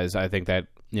cut ties, I think that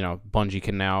Bungie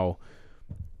can now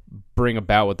bring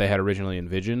about what they had originally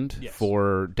envisioned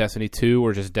for Destiny 2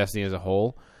 or just Destiny as a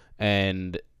whole.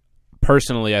 And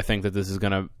personally, I think that this is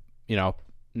going to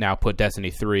now put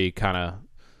Destiny 3 kind of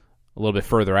a little bit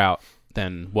further out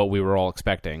than what we were all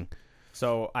expecting.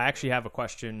 So I actually have a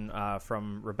question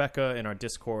from Rebecca in our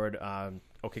Discord.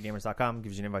 OKGamers.com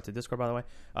gives you an invite to Discord, by the way.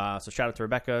 So shout out to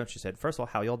Rebecca. She said, first of all,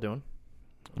 how y'all doing?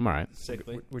 I'm all right.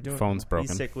 Sickly. We're doing. Phone's broken.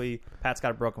 He's sickly. Pat's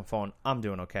got a broken phone. I'm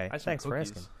doing okay. Thanks for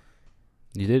asking.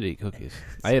 You did eat cookies.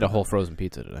 I ate a whole frozen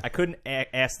pizza today. I couldn't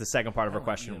ask the second part of her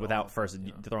question without first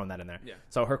throwing that in there. Yeah.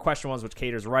 So her question was, which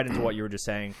caters right into what you were just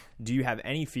saying. Do you have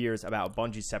any fears about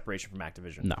Bungie's separation from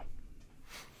Activision? No.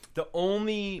 The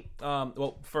only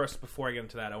first before I get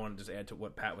into that, I want to just add to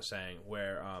what Pat was saying,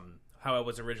 where how I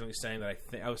was originally saying that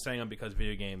I was saying on Because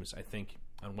Video Games. I think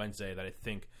on Wednesday that I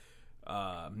think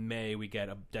May we get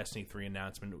a Destiny 3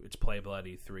 announcement. It's playable at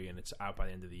E3 and it's out by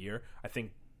the end of the year. I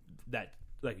think that,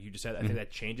 like you just said, I think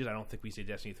that changes. I don't think we see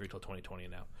Destiny 3 till 2020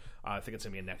 now. I think it's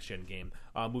gonna be a next gen game.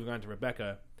 Moving on to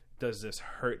Rebecca, does this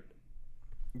hurt?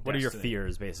 What are your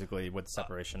fears, basically, with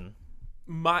separation?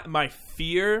 My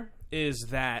fear is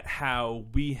that how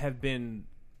we have been,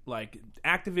 like,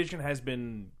 Activision has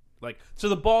been, like, so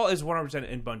the ball is 100%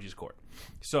 in Bungie's court.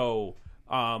 So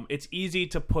it's easy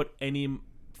to put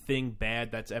anything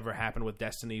bad that's ever happened with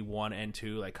Destiny 1 and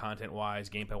 2, like content-wise,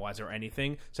 gameplay-wise, or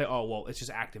anything, say, oh, well, it's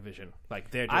just Activision. Like,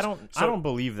 they're just... I don't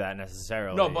believe that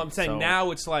necessarily. No, but I'm saying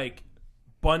now it's like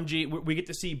Bungie, we get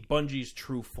to see Bungie's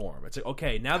true form. It's like,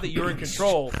 okay, now that you're in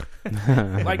control,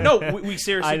 like, no, we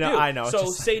seriously do. I know. So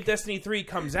say Destiny 3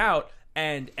 comes out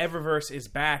and Eververse is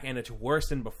back and it's worse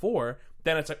than before,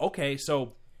 then it's like, okay,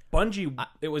 so Bungie,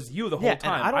 it was you the whole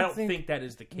time. I don't think that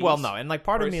is the case. Well, no, and like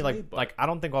part of me, like I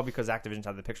don't think all because Activision's out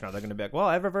of the picture now, they're going to be like, well,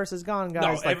 Eververse is gone,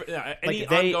 guys. No, any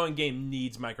ongoing game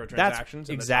needs microtransactions.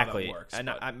 Exactly. That's how that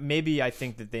works. And maybe I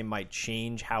think that they might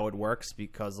change how it works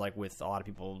because, like, with a lot of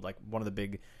people, like one of the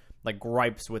big like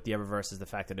gripes with the Eververse is the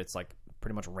fact that it's like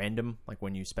pretty much random. Like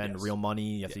when you spend real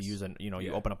money, you have to use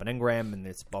you open up an engram and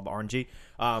it's blah blah RNG.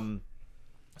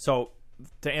 So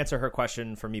to answer her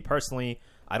question, for me personally,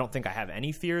 I don't think I have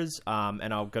any fears.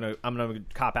 And I'm gonna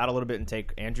cop out a little bit and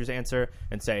take Andrew's answer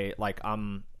and say, like,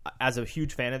 as a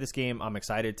huge fan of this game, I'm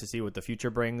excited to see what the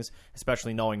future brings,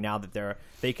 especially knowing now that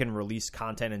they can release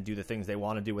content and do the things they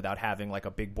want to do without having like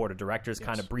a big board of directors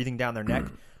kind of breathing down their neck.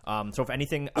 So if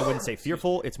anything, I wouldn't say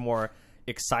fearful. It's more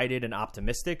excited and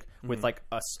optimistic with like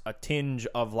a tinge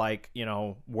of like,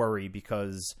 worry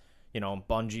because,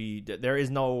 Bungie, there is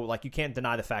no, like, you can't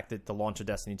deny the fact that the launch of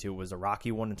Destiny 2 was a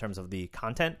rocky one in terms of the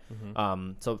content.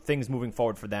 So things moving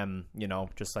forward for them,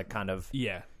 just like kind of.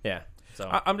 Yeah. So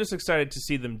I'm just excited to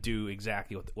see them do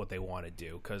exactly what they want to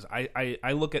do, because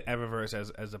I look at Eververse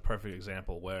as a perfect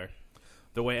example where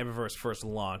the way Eververse first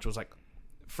launched was like,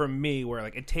 for me, where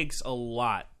like it takes a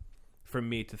lot for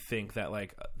me to think that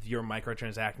like your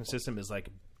microtransaction system is like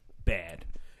bad.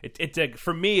 It's like,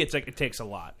 for me, it's like it takes a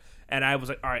lot, and I was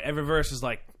like, all right, Eververse is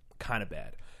like kind of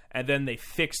bad, and then they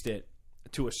fixed it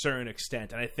to a certain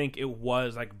extent, and I think it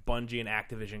was like Bungie and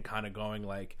Activision kind of going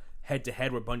like head to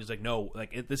head, where Bungie's like, no,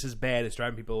 like this is bad, it's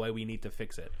driving people away, we need to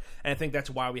fix it. And I think that's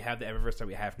why we have the Eververse that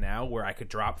we have now, where I could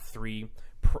drop 3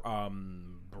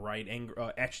 bright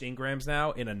etched engrams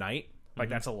now in a night. Like,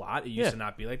 that's a lot. It used to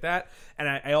not be like that. And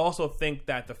I also think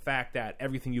that the fact that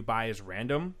everything you buy is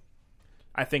random,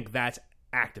 I think that's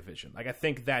Activision. Like, I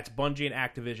think that's Bungie and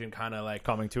Activision kind of like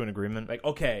coming to an agreement. Like,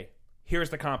 okay, here's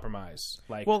the compromise.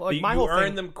 Like, Well, like, my you whole earn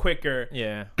thing- them quicker.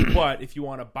 Yeah. But if you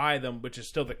want to buy them, which is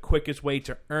still the quickest way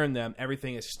to earn them,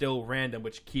 everything is still random,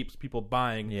 which keeps people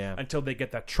buying until they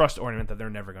get that trust ornament that they're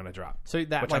never going to drop. So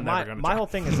that which like I'm never gonna my drop. whole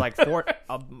thing is like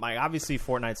like obviously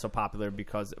Fortnite's so popular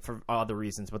because for other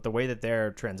reasons, but the way that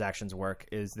their transactions work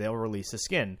is they'll release a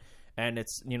skin, and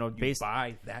it's based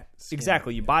buy that skin.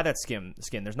 exactly you buy that skin.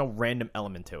 There's no random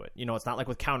element to it. It's not like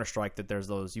with Counter-Strike that there's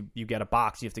those you get a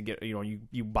box, you have to get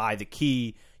you buy the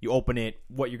key, you open it,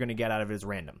 what you're going to get out of it is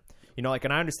random. And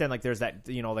I understand like there's that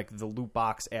like the loot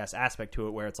box aspect to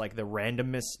it where it's like the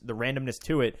randomness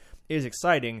to it is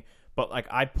exciting, but like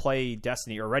I play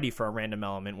Destiny already for a random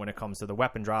element when it comes to the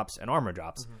weapon drops and armor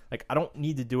drops. Like I don't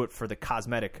need to do it for the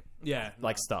cosmetic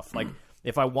stuff. Like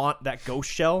if I want that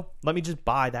ghost shell, let me just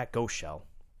buy that ghost shell.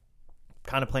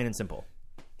 Kind of plain and simple.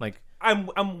 Like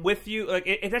I'm with you.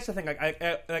 Like that's the thing. Like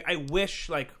I wish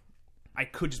like I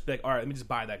could just be like, all right, let me just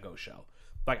buy that ghost shell.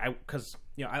 Like because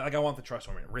I want the trust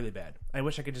ornament really bad. I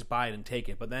wish I could just buy it and take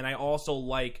it. But then I also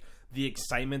like the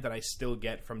excitement that I still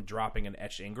get from dropping an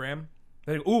etched engram.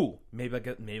 Like, ooh, maybe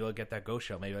I'll get that ghost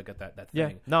shell. Maybe I'll get that thing.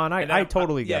 Yeah. No, and I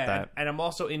totally get that. And I'm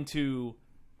also into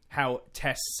how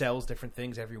Tess sells different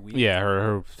things every week. Yeah,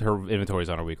 her inventory's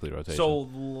on a weekly rotation. So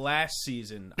last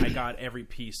season, I got every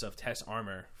piece of Tess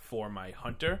armor for my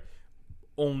hunter,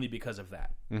 only because of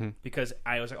that. Because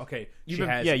I was like, okay, you're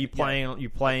jumping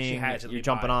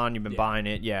on, you've been buying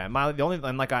it. Yeah,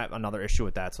 another issue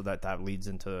with that, so that leads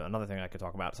into another thing I could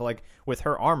talk about. So like with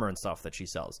her armor and stuff that she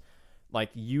sells,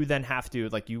 like you then have to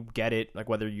like you get it like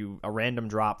whether you a random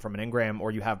drop from an engram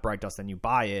or you have Bright Dust and you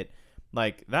buy it.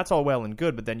 Like that's all well and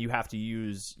good, but then you have to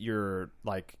use your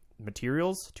like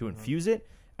materials to infuse it.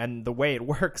 And the way it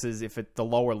works is if the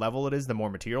lower level it is, the more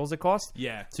materials it costs.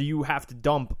 Yeah. So you have to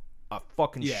dump a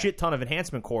fucking shit ton of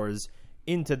enhancement cores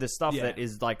into the stuff that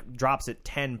is like drops at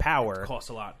 10 power. It costs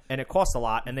a lot. And it costs a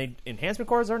lot. And enhancement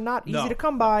cores are not easy to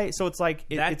come by. So it's like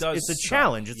it's a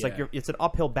challenge. It's like it's an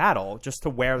uphill battle just to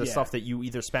wear the stuff that you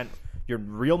either spent your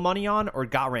real money on or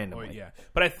got randomly.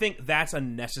 But I think that's a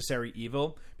necessary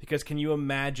evil because can you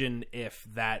imagine if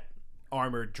that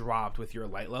armor dropped with your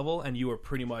light level and you were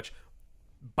pretty much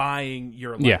buying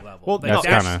your light level? Well, that's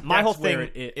kinda my whole thing.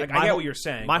 I get what you're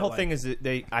saying. My whole thing is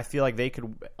that I feel like they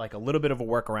could like a little bit of a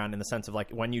workaround in the sense of like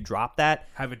when you drop that,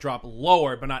 have it drop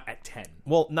lower, but not at 10.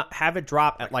 Well, not have it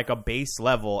drop at like a base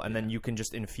level, and then you can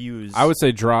just infuse. I would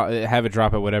say have it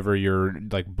drop at whatever your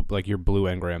like your blue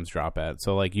engrams drop at.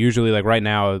 So like usually like right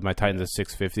now my Titan's at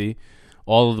 650.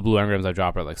 All of the blue engrams I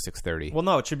drop are like 630. Well,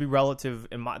 no, it should be relative.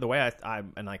 The way I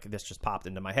and like this just popped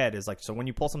into my head is like so when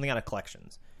you pull something out of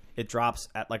collections, it drops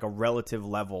at like a relative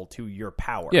level to your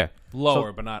power. Yeah,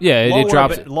 lower but not. Yeah, it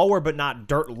drops lower but not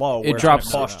dirt low. Where it drops.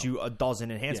 It's gonna cost you a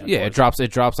dozen enhancements. Yeah, it drops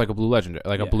like a blue legend,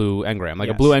 like a blue engram. Like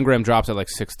a blue engram drops at like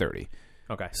 630.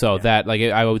 Okay. So that like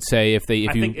I would say if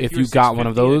you got one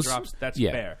of those, that's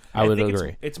yeah, fair. I would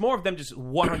agree. It's more of them just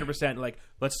 100% like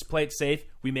let's play it safe.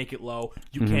 We make it low.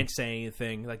 You can't say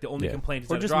anything. Like the only complaint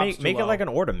is or that just it drops make too it low. like an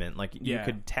ornament. Like you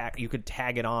could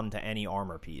tag it on to any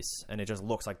armor piece, and it just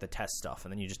looks like the test stuff,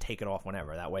 and then you just take it off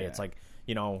whenever. That way, it's like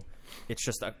it's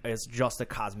just a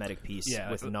cosmetic piece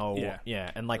with no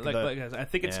and like I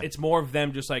think it's more of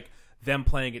them just like them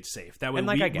playing it safe. That way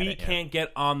we can't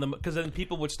get on them because then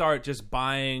people would start just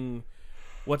buying.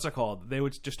 What's it called? They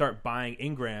would just start buying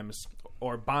engrams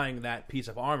or buying that piece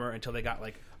of armor until they got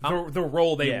like the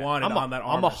role they wanted on that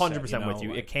armor. I'm 100% with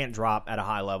you. It can't drop at a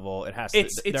high level. It has to.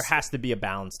 There has to be a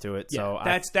balance to it. So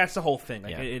that's the whole thing.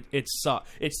 Like it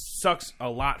sucks a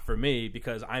lot for me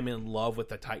because I'm in love with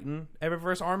the Titan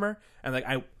Eververse armor, and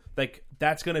like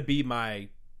that's gonna be my.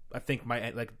 I think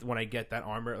when I get that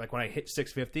armor, like when I hit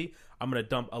 650, I'm gonna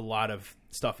dump a lot of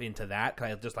stuff into that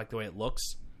because I just like the way it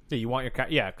looks. Yeah, you want your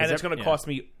and it's going to cost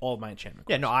me all of my enchantment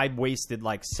cores. Yeah, no, I wasted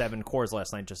like 7 cores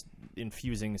last night just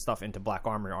infusing stuff into black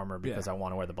armor because I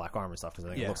want to wear the black armor stuff because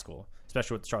I think it looks cool,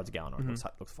 especially with the Shards of Galanor. It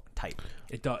looks fucking tight.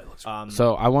 It does. It looks cool.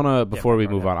 So I want to before we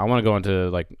move on, I want to go into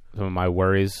like some of my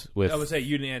worries with. I would say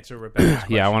you didn't answer Rebecca's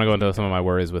question. Yeah, I want to go into some of my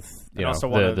worries with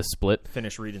the split.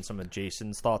 Finish reading some of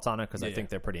Jason's thoughts on it because I think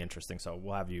they're pretty interesting. So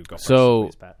we'll have you go first. So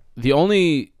please, Pat.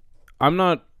 I'm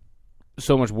not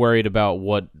so much worried about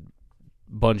what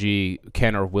Bungie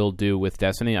can or will do with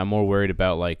Destiny. I'm more worried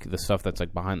about like the stuff that's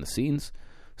like behind the scenes.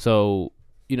 So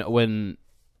when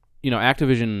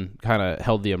Activision kind of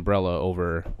held the umbrella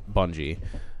over Bungie,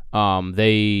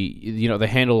 they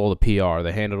handled all the PR,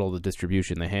 they handled all the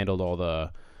distribution, they handled all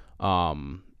the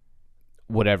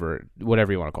whatever you want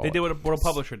to call it. They did what a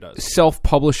publisher does.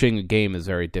 Self-publishing a game is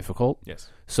very difficult. Yes.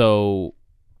 So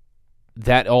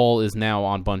that all is now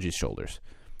on Bungie's shoulders.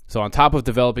 So on top of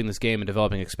developing this game and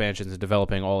developing expansions and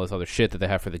developing all this other shit that they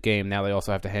have for the game, now they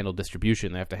also have to handle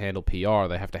distribution. They have to handle PR.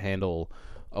 They have to handle,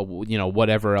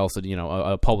 whatever else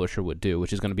a publisher would do,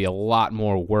 which is going to be a lot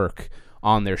more work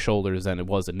on their shoulders than it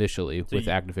was initially with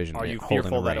Activision. Are you holding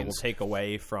fearful the that it reins. will take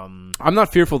away from? I'm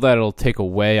not fearful that it'll take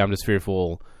away. I'm just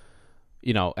fearful.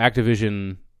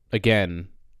 Activision again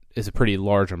is a pretty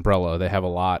large umbrella. They have a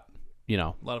lot.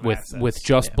 of with assets.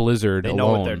 just Blizzard They alone,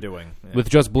 know what they're doing. Yeah. with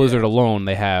just Blizzard alone,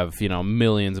 they have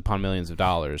millions upon millions of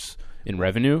dollars in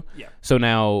revenue. Yeah. So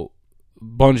now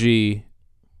Bungie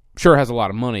sure has a lot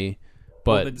of money,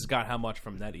 but they just got how much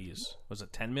from NetEase? Was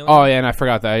it 10 million? oh yeah, and I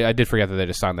forgot that I did forget that they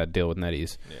just signed that deal with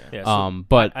NetEase. Yeah, so,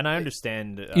 But and I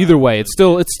understand either way, it's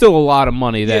still a lot of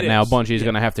money that It now is. Bungie is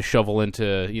going to have to shovel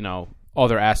into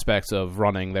other aspects of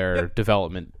running their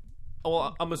development.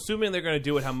 Well, I'm assuming they're going to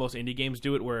do it how most indie games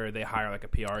do it, where they hire like a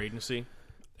PR agency.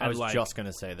 I was like, just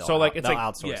gonna say so like it's they'll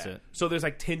like outsource it. So there's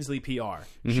like Tinsley PR.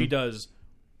 Mm-hmm. She does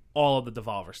all of the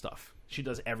Devolver stuff. She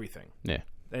does everything. Yeah.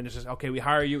 And it's just, okay, we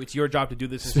hire you. It's your job to do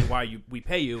this. This is why we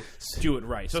pay you. Do it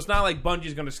right. So it's not like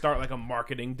Bungie's going to start like a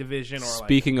marketing division or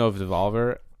Speaking of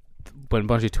Devolver, when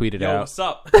Bungie tweeted like, yo, out, what's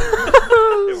up?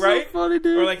 Right? so funny,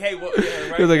 dude. Or like, hey, what? Yeah,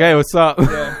 right? He was like, "Hey, what's up?"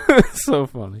 Yeah. So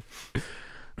funny.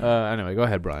 Anyway, go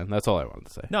ahead, Brian. That's all I wanted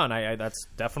to say. No, and I that's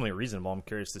definitely reasonable. I'm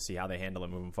curious to see how they handle it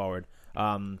moving forward.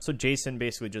 So Jason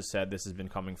basically just said this has been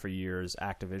coming for years.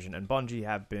 Activision and Bungie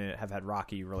have had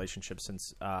rocky relationships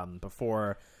since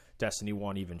before Destiny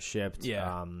 1 even shipped.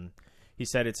 Yeah. He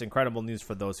said it's incredible news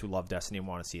for those who love Destiny and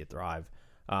want to see it thrive.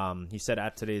 He said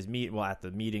at today's at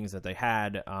the meetings that they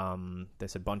had, they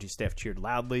said Bungie staff cheered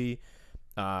loudly.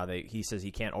 He says he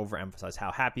can't overemphasize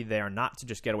how happy they are not to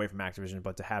just get away from Activision,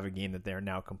 but to have a game that they are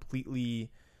now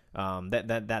completely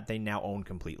that they now own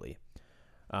completely.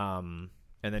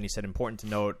 And then he said, important to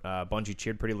note, Bungie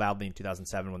cheered pretty loudly in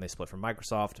 2007 when they split from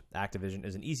Microsoft. Activision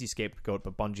is an easy scapegoat,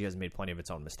 but Bungie has made plenty of its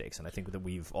own mistakes, and I think that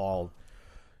we've all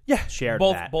shared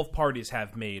that. Both parties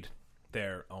have made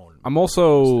their own. I'm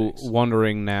also mistakes.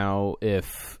 wondering now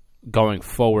if going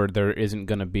forward there isn't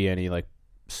going to be any like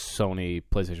Sony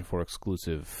PlayStation 4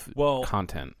 exclusive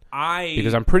content.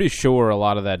 Because I'm pretty sure a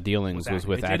lot of that dealings was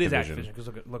with Activision. It is Activision because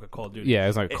look at Call of Duty. Yeah,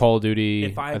 it's like Call of Duty.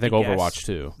 If I had think to Overwatch guess,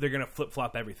 too. They're gonna flip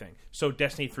flop everything. So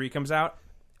Destiny 3 comes out,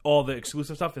 all the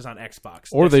exclusive stuff is on Xbox.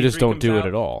 Or Destiny they just 3 don't comes do it out,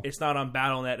 at all. It's not on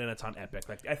BattleNet and it's on Epic.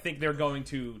 Like I think they're going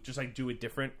to just like do it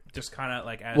different, just kind of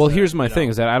like. As Well, here's my thing: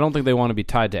 is that I don't think they want to be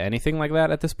tied to anything like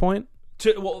that at this point.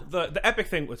 The Epic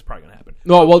thing was probably going to happen.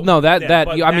 No,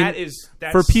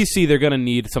 That's for PC they're going to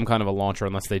need some kind of a launcher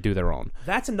unless they do their own.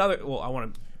 That's another. Well, I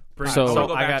want to bring. So- I'll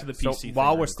go back to the PC. So thing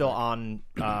while we're really still quick. on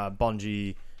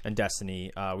Bungie and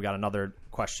Destiny, we got another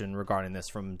question regarding this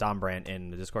from Don Brandt in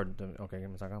the Discord. Okay, give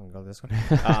me a second. I'm going to go to this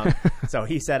one. So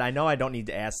he said, I know I don't need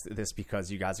to ask this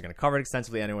because you guys are going to cover it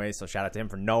extensively anyway, so shout out to him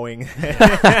for knowing.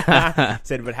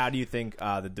 Said, but how do you think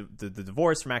the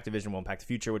divorce from Activision will impact the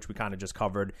future, which we kind of just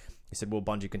covered? He said, will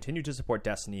Bungie continue to support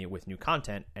Destiny with new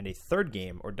content and a third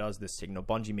game, or does this signal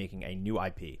Bungie making a new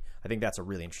IP? I think that's a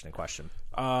really interesting question.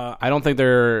 I don't think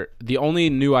they're the only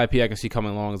new IP I can see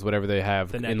coming along is whatever they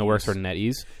have in the works for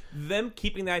NetEase. Them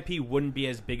keeping the IP wouldn't be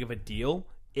as big of a deal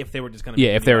if they were just going to.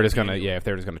 If they were just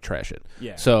gonna trash it.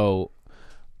 Yeah. So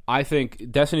I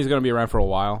think Destiny's gonna be around for a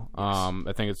while.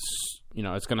 I think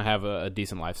it's gonna have a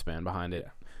decent lifespan behind it.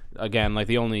 Yeah. Again, like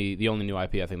the only new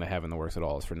IP I think they have in the works at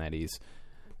all is for NetEase.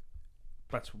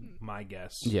 That's my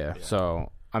guess. Yeah.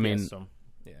 So I mean,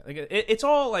 yeah, like it's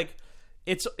all like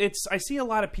it's. I see a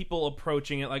lot of people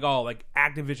approaching it like, oh, like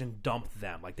Activision dumped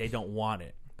them, like they don't want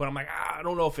it. But I'm like, I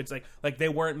don't know if it's like they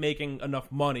weren't making enough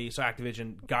money, so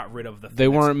Activision got rid of the. They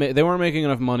weren't making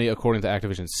enough money according to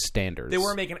Activision's standards. They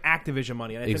weren't making Activision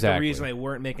money, and I think Exactly. the reason they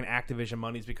weren't making Activision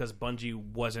money is because Bungie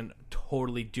wasn't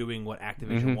totally doing what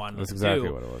Activision wanted That's them to exactly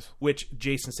do. what it was. Which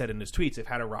Jason said in his tweets, they've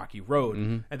had a rocky road,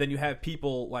 and then you have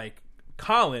people like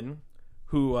Colin,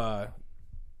 who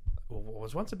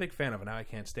was once a big fan of, and now I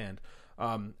can't stand.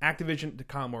 Activision, to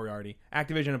Colin Moriarty,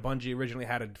 Activision and Bungie originally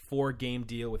had a 4-game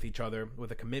deal with each other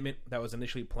with a commitment that was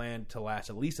initially planned to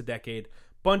last at least a decade.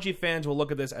 Bungie fans will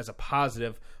look at this as a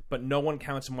positive, but no one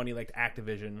counts money like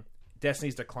Activision.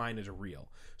 Destiny's decline is real.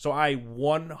 So I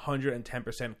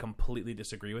 110% completely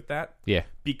disagree with that. Yeah.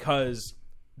 Because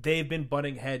they've been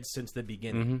butting heads since the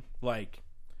beginning. Like,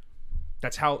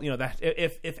 that's how, that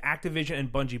if Activision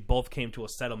and Bungie both came to a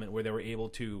settlement where they were able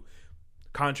to,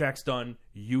 contract's done,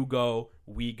 you go,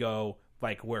 we go,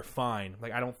 like, we're fine.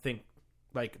 Like, I don't think,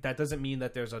 like, that doesn't mean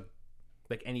that there's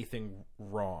anything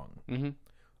wrong.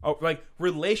 Oh, like,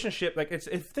 relationship, like,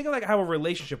 think of like how a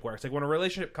relationship works. Like, when a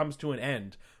relationship comes to an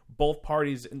end, both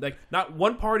parties, like, not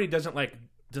one party doesn't like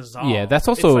dissolve. Yeah, that's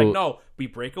also- it's like, no, we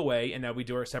break away and now we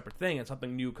do our separate thing and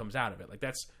something new comes out of it. Like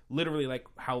that's literally like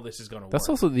how this is going to work. That's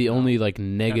also the only like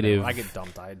negative. When I get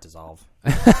dumped, I dissolve.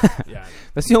 yeah.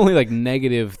 That's the only like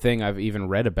negative thing I've even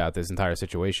read about this entire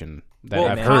situation that Well,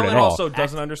 I've heard Colin at all. also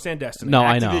doesn't understand Destiny. No,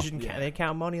 I know. Activision, they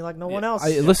count money like no one else.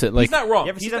 Listen, like He's not wrong. You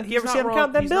ever see He's them- not- you ever he's see not them wrong.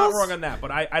 count them He's bills? not wrong on that, but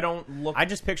I don't look. I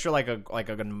just picture like a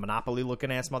Monopoly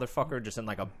looking ass motherfucker just in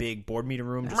like a big board meeting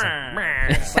room, just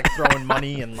like throwing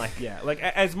money and like Yeah, like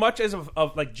as much as of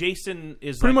like Jason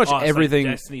is Pretty like much us, like everything-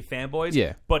 Destiny fanboys.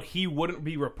 Yeah. but he wouldn't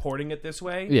be reporting it this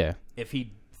way. Yeah. if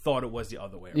he thought it was the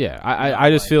other way. Around. Yeah, I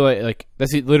just feel like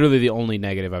that's literally the only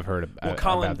negative I've heard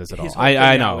about this at all. his whole I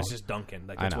thing now know. is just Duncan.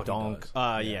 Like I that's know.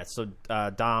 what he does. So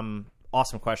Dom,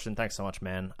 awesome question. Thanks so much,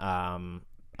 man.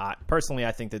 Personally,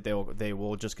 I think that they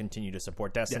will just continue to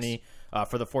support Destiny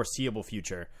for the foreseeable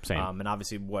future. Same. And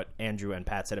obviously, what Andrew and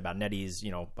Pat said about NetEase,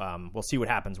 we'll see what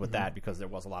happens with that because there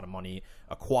was a lot of money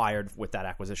acquired with that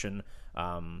acquisition.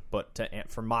 But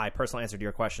for my personal answer to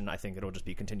your question, I think it'll just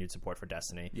be continued support for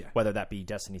Destiny, whether that be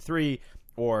Destiny 3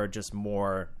 or just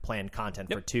more planned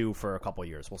content for 2 for a couple of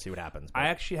years. We'll see what happens. But I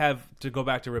actually have to go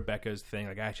back to Rebecca's thing.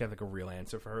 Like I actually have like a real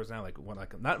answer for hers now. Like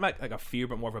not like a fear,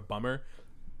 but more of a bummer.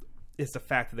 It's the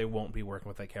fact that they won't be working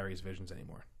with Vicarious Visions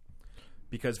anymore,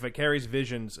 because Vicarious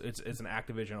Visions it's an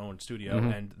Activision owned studio,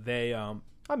 and they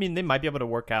I mean, they might be able to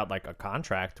work out like a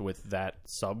contract with that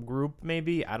subgroup,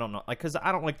 maybe. I don't know, like because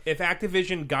I don't like. if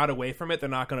Activision got away from it, they're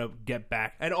not going to get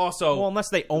back. And also, Well, unless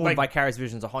they own like- Vicarious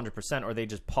Visions 100%, or they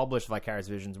just publish Vicarious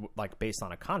Visions like based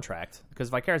on a contract, because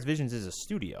Vicarious Visions is a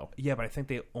studio. yeah, but I think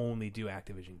they only do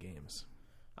Activision games.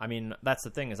 I mean, that's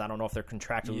the thing is I don't know if they're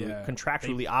Yeah.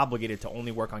 contractually obligated to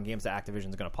only work on games that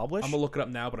Activision's going to publish. I'm gonna look it up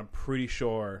now, but I'm pretty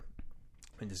sure.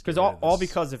 Because all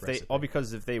because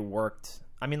if they worked,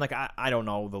 I mean, like I don't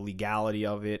know the legality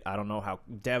of it. I don't know how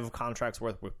dev contracts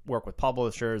work with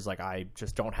publishers. Like I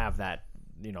just don't have that,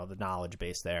 the knowledge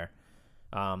base there.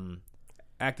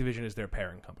 Activision is their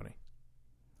parent company,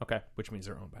 Okay. which means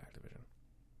they're owned by Activision.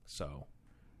 So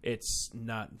it's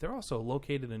not. They're also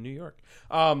located in New York.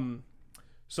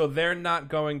 So they're not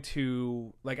going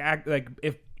to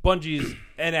if Bungie's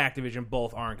and Activision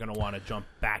both aren't going to want to jump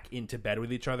back into bed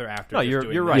with each other after. No, just you're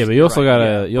doing right. this. Yeah, but you also Right,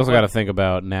 gotta yeah. gotta think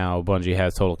about now Bungie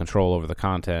has total control over the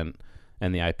content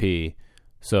and the IP.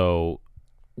 So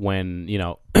when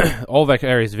all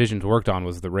Vicarious Visions worked on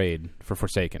was the raid for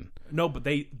Forsaken. No, but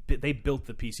they built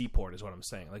the PC port, is what I'm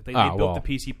saying. Like they Ah, built well. the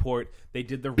PC port. They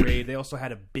did the raid. They also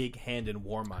had a big hand in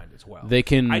Warmind as well. They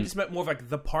can. I just meant more of like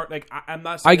the part. Like I'm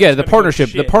not. I saying get it. it's The gonna go partnership.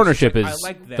 shit. The It's partnership just, like, is I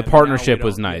like them, the but now partnership we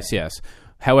was don't- nice. yeah. Yes.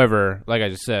 However, like I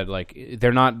just said, like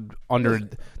they're not under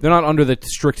the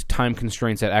strict time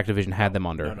constraints that Activision had them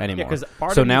under anymore. Yeah, 'cause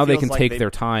part So of me now they feels can like take they-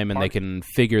 their time and they can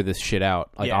figure this shit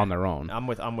out Yeah. on their own. I'm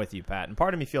with you, Pat. And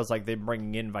part of me feels like they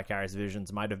bringing in Vicarious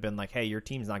Visions might have been like, hey, your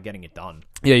team's not getting it done.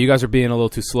 Yeah, you guys are being a little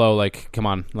too slow. Like, come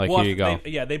on, like Well, here you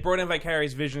go. They brought in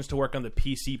Vicarious Visions to work on the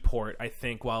PC port. I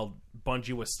think while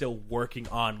Bungie was still working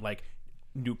on like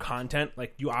new content.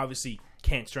 Like you obviously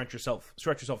can't stretch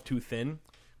yourself too thin.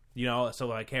 So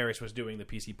Vicarious was doing the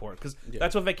PC port because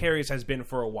that's what Vicarious has been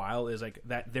for a while. Is like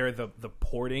that they're the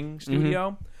porting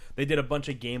studio. They did a bunch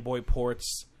of Game Boy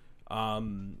ports.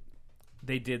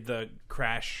 They did the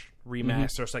Crash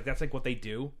remaster. So that's like what they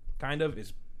do. Kind of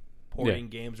is porting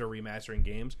games or remastering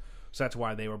games. So that's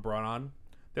why they were brought on.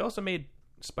 They also made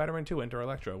Spider-Man 2 Enter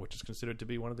Electro, which is considered to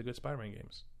be one of the good Spider-Man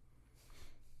games.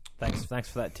 Thanks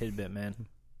for that tidbit, man.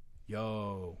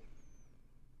 Yo,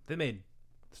 they made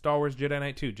Star Wars Jedi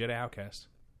Knight 2, Jedi Outcast.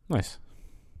 Nice.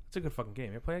 It's a good fucking game.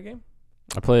 You ever play that game?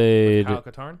 I played Kyle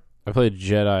Katarn?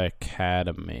 Jedi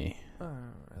Academy.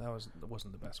 That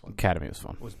wasn't the best one. Academy was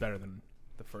fun. It was better than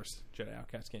the first Jedi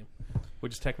Outcast game,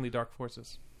 which is technically Dark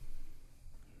Forces.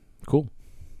 Cool.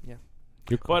 Yeah.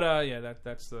 You're cool. But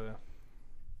that's the.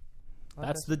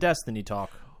 That's the Destiny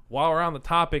talk. While we're on the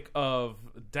topic of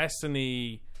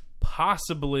Destiny,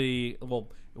 possibly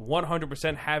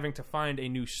 100% having to find a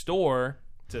new store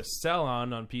to sell on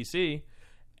PC,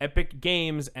 Epic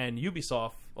Games and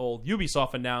Ubisoft.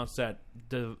 Ubisoft announced that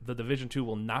the Division 2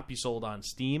 will not be sold on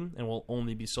Steam and will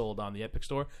only be sold on the Epic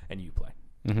Store and Uplay.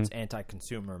 It's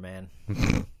anti-consumer, man.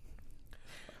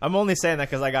 I'm only saying that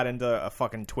because I got into a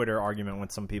fucking Twitter argument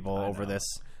with some people over this.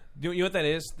 You know what that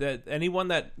is?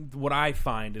 What I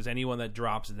find is anyone that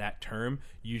drops that term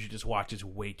usually just watches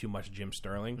way too much Jim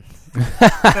Sterling.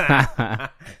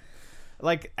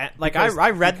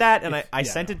 I read that and I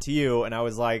sent it to you and I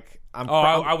was like,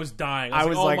 I was dying. I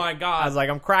was like, oh my god! I was like,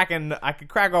 I could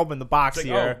crack open the box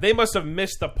here. They must have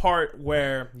missed the part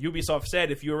where Ubisoft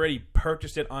said if you already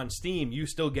purchased it on Steam, you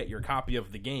still get your copy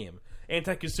of the game.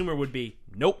 Anti-consumer would be,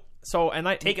 nope, So, and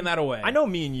taking that away. I know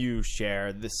me and you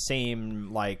share the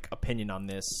same like opinion on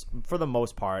this for the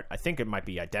most part. I think it might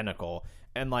be identical.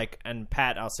 And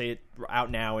Pat, I'll say it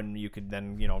out now, and you could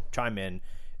then chime in.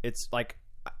 It's like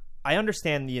I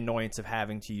understand the annoyance of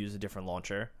having to use a different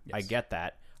launcher. Yes. I get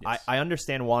that. Yes. I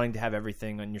understand wanting to have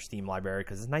everything on your Steam library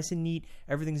because it's nice and neat.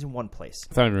 Everything's in one place.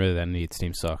 It's not even really that neat.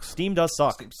 Steam sucks. Steam does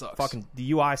suck. Steam sucks. Fucking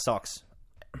the UI sucks.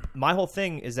 My whole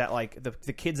thing is that like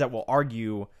the kids that will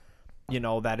argue,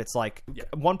 that it's like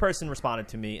one person responded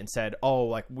to me and said, "Oh,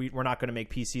 like we're not going to make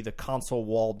PC the console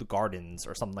walled gardens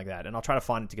or something like that." And I'll try to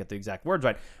find it to get the exact words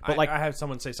right. But I had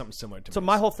someone say something similar to me. So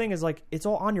my whole thing is like it's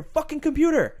all on your fucking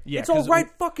computer. Yeah, it's all right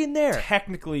fucking there.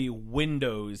 Technically,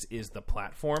 Windows is the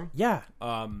platform. Yeah.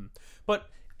 But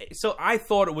so I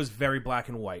thought it was very black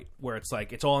and white, where it's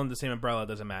like it's all under the same umbrella. It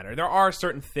doesn't matter. There are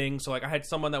certain things. So like I had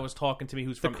someone that was talking to me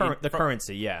who's from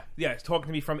currency. Yeah. Yeah, it's talking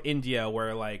to me from India,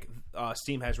 where like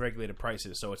Steam has regulated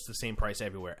prices, so it's the same price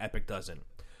everywhere. Epic doesn't.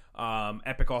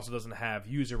 Epic also doesn't have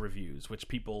user reviews, which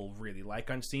people really like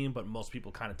on Steam, but most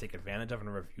people kind of take advantage of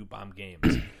and review bomb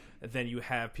games. Then you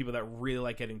have people that really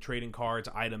like getting trading cards,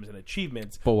 items, and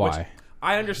achievements. But why?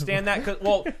 I understand that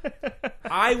because,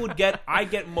 I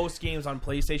get most games on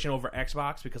PlayStation over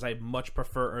Xbox because I much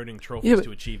prefer earning trophies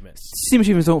to achievements. Steam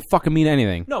achievements don't fucking mean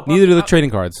anything. No, neither do the trading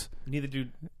cards. Neither do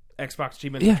Xbox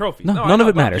achievements and trophies. No, none of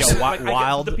it matters.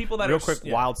 The people that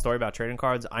wild story about trading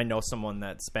cards. I know someone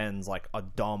that spends like a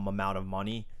dumb amount of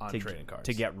money on trading cards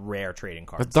to get rare trading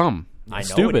cards. That's dumb. I know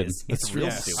stupid. It is. It's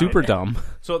real stupid. Super dumb.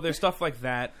 So there's stuff like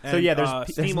that. And,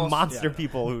 so there's monster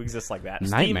people who exist like that.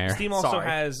 Nightmare. Steam also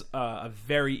has a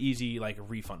very easy like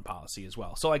refund policy as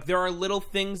well. So like there are little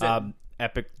things that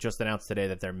Epic just announced today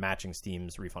that they're matching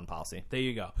Steam's refund policy. There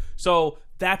you go. So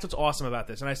that's what's awesome about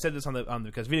this. And I said this on the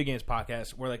Because Video Games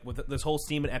podcast, where like with this whole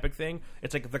Steam and Epic thing,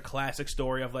 it's like the classic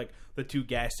story of like the two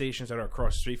gas stations that are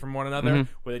across the street from one another,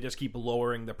 where they just keep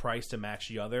lowering the price to match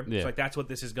the other. Yeah. So like that's what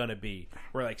this is gonna be.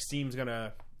 Where like Steam's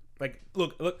gonna like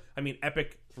look. I mean,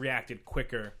 Epic reacted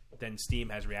quicker than Steam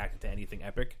has reacted to anything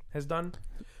Epic has done.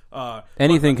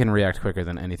 Anything can react quicker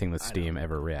than anything that Steam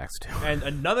ever reacts to. And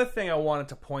another thing I wanted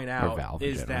to point out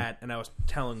is that, and I was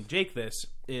telling Jake this,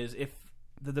 is if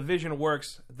the Division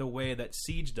works the way that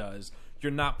Siege does,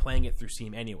 you're not playing it through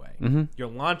Steam anyway. You're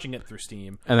launching it through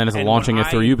Steam. And then it's launching it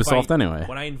through Ubisoft anyway.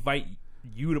 When I invite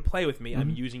you to play with me,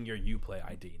 I'm using your Uplay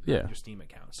ID, not your Steam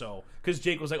account. So, because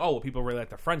Jake was like, "Oh, well, people really like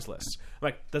their friends list." I'm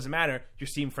like, doesn't matter. Your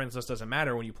Steam friends list doesn't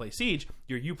matter when you play Siege.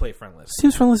 Your Uplay friend list.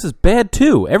 Steam's friend list is bad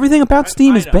too. Everything about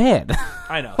Steam is bad.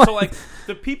 I know. So, like,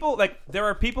 the people, like, there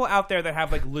are people out there that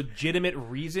have like legitimate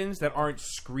reasons that aren't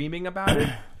screaming about it,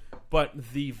 but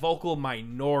the vocal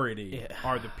minority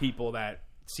are the people that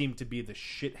seem to be the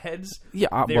shitheads. Yeah,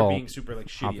 they're being super like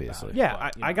shitty obviously. about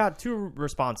it. Yeah, I got two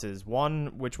responses.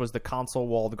 One, which was the console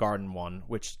walled garden one,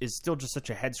 which is still just such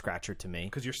a head scratcher to me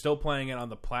because you're still playing it on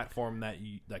the platform that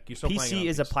you like. You're still PC playing it on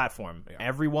is a platform. Yeah.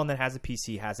 Everyone that has a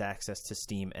PC has access to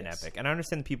Steam and Epic, and I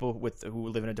understand the people who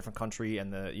live in a different country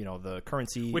and the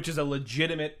currency, which is a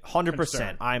legitimate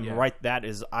 100%. I'm right. That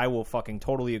is, I will fucking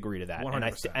totally agree to that.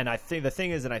 100%. And I think the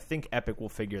thing is, and I think Epic will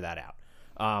figure that out.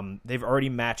 They've already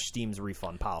matched Steam's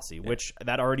refund policy, which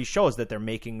that already shows that they're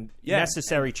making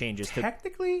necessary changes.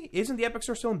 Technically, isn't the Epic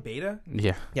Store still in beta?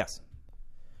 Yeah. Yes.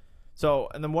 So,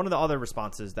 and then one of the other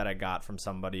responses that I got from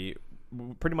somebody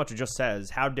pretty much just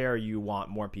says, "How dare you want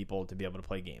more people to be able to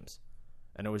play games?"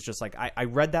 And it was just like I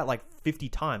read that like 50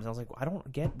 times. I was like, I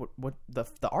don't get what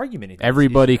the argument is.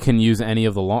 Everybody can use any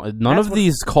of the none of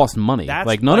these cost money.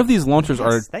 Like none of these launchers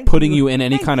are putting you in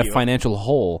any kind of financial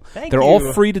hole. They're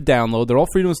all free to download. They're all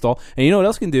free to install. And you know what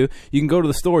else you can do? You can go to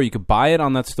the store. You could buy it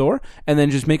on that store, and then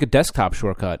just make a desktop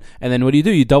shortcut. And then what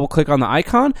do? You double click on the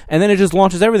icon, and then it just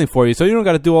launches everything for you. So you don't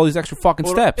got to do all these extra fucking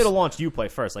steps. It'll launch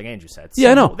Uplay first, like Andrew said. So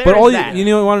yeah, I know. But all you want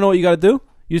to know what you got to do?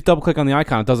 You just double click on the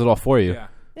icon. It does it all for you.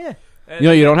 Yeah.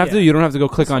 You don't have to. You don't have to go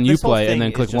click on Uplay and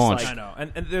then click launch. I know,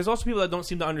 and there's also people that don't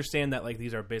seem to understand that like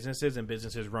these are businesses and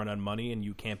businesses run on money, and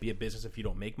you can't be a business if you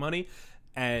don't make money.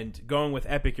 And going with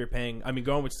Epic,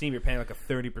 going with Steam, you're paying like a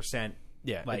 30%.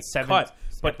 Yeah, like it's cut.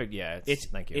 But Epic,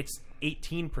 thank you. It's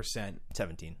 18%,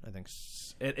 17, I think.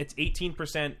 It's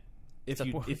 18% if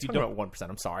you don't. About 1%.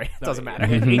 I'm sorry, it doesn't matter.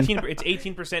 It's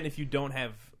 18% if you don't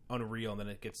have Unreal, and then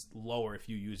it gets lower if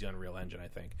you use the Unreal Engine. I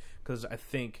think because I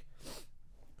think.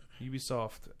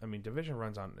 Ubisoft, Division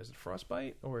runs on, is it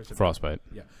Frostbite or is it Frostbite?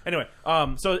 Yeah. Anyway,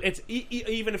 so it's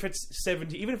even if it's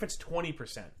 70, even if it's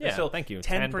 20%, yeah. still thank you.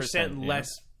 10% less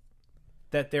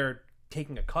that they're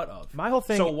taking a cut of. My whole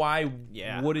thing- So why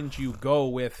Yeah. wouldn't you go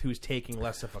with who's taking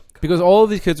less of a cut? Because all of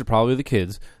these kids are probably the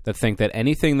kids that think that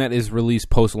anything that is released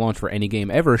post-launch for any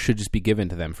game ever should just be given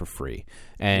to them for free.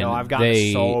 And I've gotten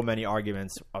they, so many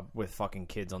arguments with fucking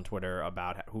kids on Twitter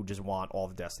about who just want all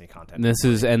the Destiny content. those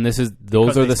Because are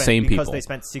they the spent- same because people. they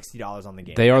spent $60 on the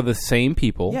game. They are the same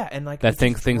people Yeah, and, like, that it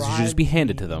think just things should just be drives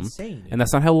handed me to them. insane. And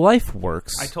that's not how life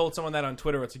works. I told someone that on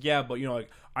Twitter. It's like, yeah, but like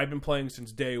I've been playing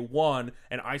since day one,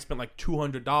 and I spent like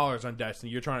 $200 on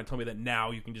Destiny. You're trying to tell me that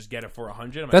now you can just get it for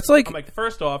 $100? I'm like,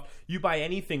 first off, you buy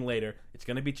anything later, it's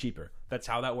going to be cheaper. That's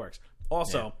how that works.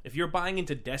 Also, if you're buying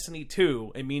into Destiny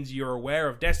 2, it means you're aware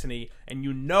of Destiny, and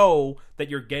you know that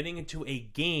you're getting into a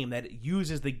game that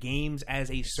uses the games as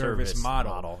a service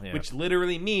model, yeah. which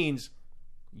literally means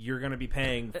you're going to be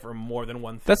paying for more than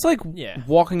one thing. That's like Yeah.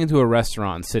 walking into a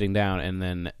restaurant, sitting down, and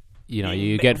then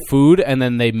you get food, and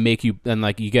then they make you, and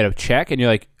like you get a check, and you're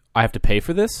like, I have to pay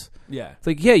for this. Yeah. It's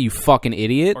like, yeah, you fucking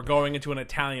idiot. Or going into an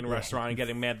Italian restaurant and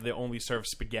getting mad that they only serve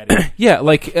spaghetti. Yeah,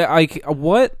 like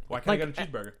what? Why can't I get a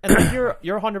cheeseburger? And like,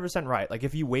 you're 100% right. Like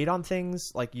if you wait on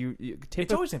things, like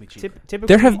It's always gonna be cheaper. Typically,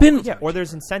 There have been- or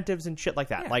there's incentives and shit like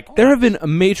that. Like There have been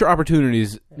major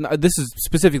opportunities. This is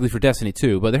specifically for Destiny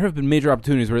 2, but there have been major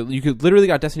opportunities where you could literally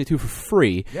got Destiny 2 for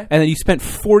free, and then you spent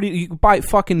You could buy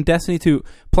fucking Destiny 2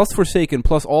 plus Forsaken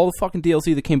plus all the fucking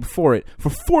DLC that came before it for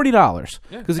 $40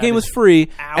 because the game was free,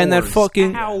 and that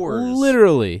fucking hours.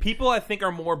 literally. People I think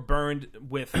are more burned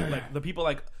with like the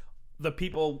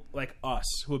people like us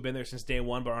who have been there since day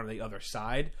one but are on the other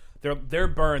side. They're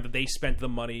burned that they spent the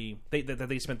money that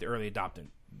they spent the early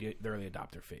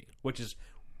adopter fee, which is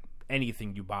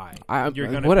anything you buy. You're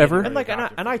gonna whatever. pay the and like early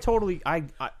and I adopter fee. totally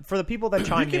for the people that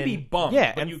chime You can in, be bummed,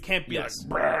 yeah, but and you can't be yes.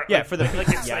 like, "Bruh," yeah, for the like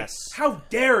it's yes. like, how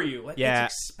dare you? Like, Yeah.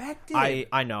 it's expected.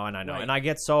 I know, Like- and I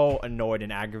get so annoyed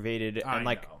and aggravated, I and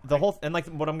like know. the whole, and like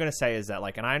what I'm gonna say is that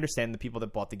like, and I understand the people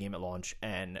that bought the game at launch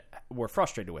and were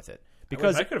frustrated with it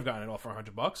because I could have gotten it all for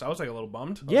 $100. I was like a little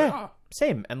bummed. I was yeah, like, "Ah."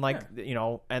 same, and like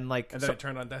and like And then so- I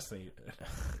turned on Destiny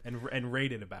and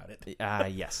rated about it.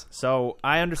 yes. So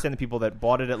I understand the people that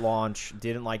bought it at launch,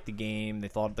 didn't like the game. They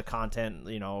thought the content,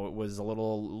 was a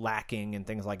little lacking and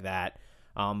things like that.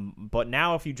 But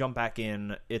now if you jump back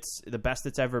in, it's the best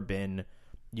it's ever been.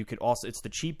 You could also, it's the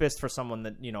cheapest for someone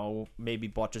that, maybe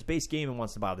bought just base game and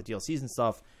wants to buy all the DLCs and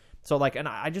stuff. So like, and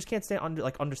I just can't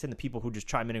understand the people who just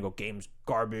chime in and go, game's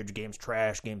garbage, game's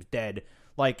trash, game's dead.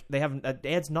 Like it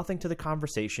adds nothing to the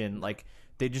conversation. Like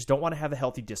they just don't want to have a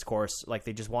healthy discourse. Like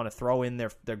they just want to throw in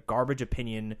their garbage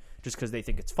opinion just because they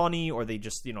think it's funny, or they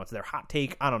just, it's their hot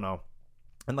take. I don't know.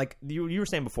 And like you were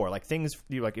saying before, like things,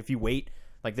 like if you wait,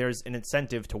 like there's an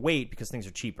incentive to wait because things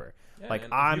are cheaper. Yeah, like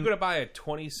and if I'm you're gonna buy a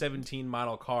 2017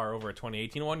 model car over a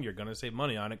 2018 one, you're gonna save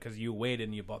money on it because you waited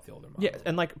and you bought the older model. Yeah,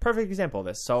 and like perfect example of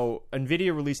this. So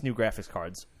Nvidia released new graphics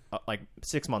cards like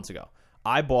 6 months ago.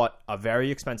 I bought a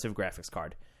very expensive graphics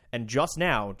card, and just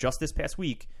this past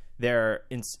week, they're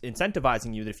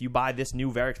incentivizing you that if you buy this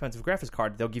new very expensive graphics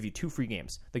card, they'll give you 2 free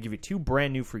games. They'll give you 2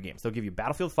 brand new free games. They'll give you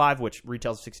Battlefield 5, which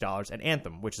retails $60, and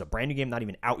Anthem, which is a brand new game not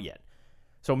even out yet.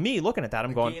 So me looking at that,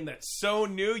 I'm going, Game that's so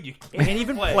new you can't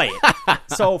even play it.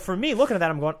 So for me looking at that,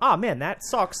 I'm going, oh man, that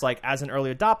sucks. Like as an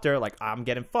early adopter, like I'm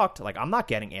getting fucked. Like I'm not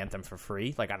getting Anthem for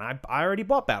free. Like and I already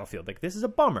bought Battlefield. Like this is a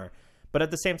bummer. But at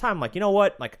the same time, like, you know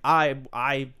what? Like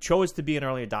I chose to be an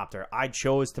early adopter. I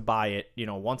chose to buy it,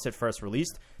 once it first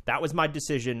released. That was my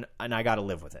decision, and I got to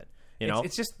live with it.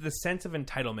 It's just the sense of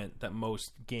entitlement that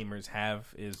most gamers have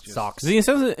is just Sucks. The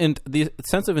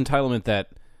sense of entitlement that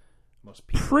most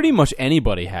people. pretty much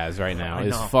anybody has right now I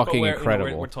is know. fucking But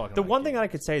incredible. we're talking The like one thing that I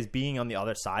could say is being on the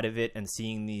other side of it and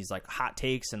seeing these like hot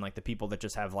takes and like the people that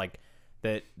just have like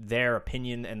their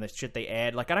opinion and the shit they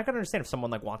add. Like, and I can understand if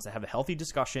someone like wants to have a healthy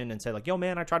discussion and say like, yo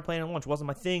man, I tried playing it once, wasn't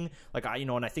my thing. Like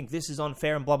and I think this is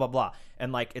unfair and blah, blah, blah.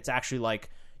 And like, it's actually like,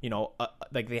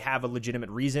 like they have a legitimate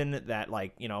reason that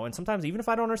like, and sometimes even if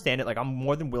I don't understand it, like I'm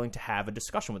more than willing to have a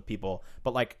discussion with people,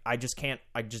 but like, I just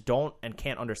don't and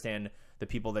can't understand the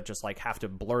people that just like have to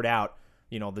blurt out,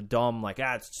 the dumb, like,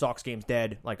 it sucks, game's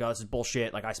dead, like, this is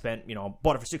bullshit, like, I spent,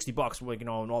 bought it for $60, like, and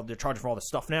all they're charging for all this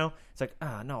stuff now. It's like,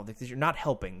 no, you're not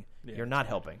helping. You're not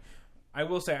helping. I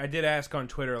will say, I did ask on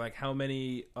Twitter, like, how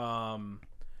many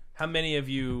of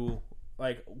you,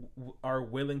 like, are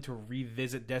willing to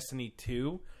revisit Destiny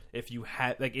 2 if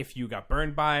you got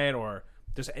burned by it, or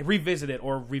just revisit it,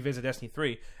 or revisit Destiny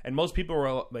 3. And most people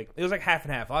were like, it was like half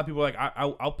and half. A lot of people were like,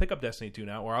 I'll pick up Destiny 2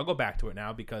 now, or I'll go back to it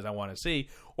now because I want to see,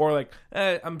 or like,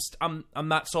 I'm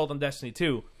not sold on Destiny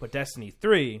 2, but Destiny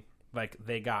 3, like,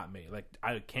 they got me. Like,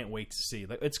 I can't wait to see.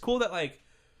 Like, it's cool that like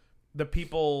the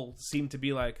people seem to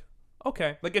be like,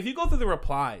 okay, like if you go through the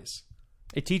replies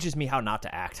It teaches me how not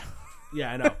to act.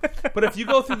 Yeah, I know. But if you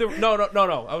go through the no,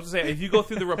 I was gonna say if you go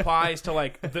through the replies to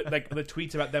like the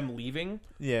tweets about them leaving,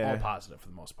 Yeah. all positive for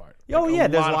the most part. Oh Like, yeah,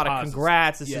 there's a lot of positives.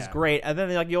 congrats. This is Yeah. great, and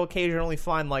then like you'll occasionally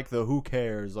find like the who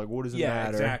cares, like what does it Yeah,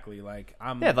 matter? exactly. Like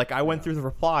I'm. Yeah, like I went through the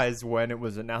replies when it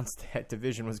was announced that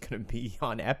Division was going to be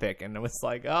on Epic, and it was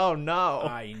like, oh no.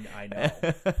 I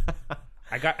know.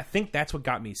 I think that's what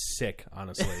got me sick.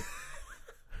 Honestly,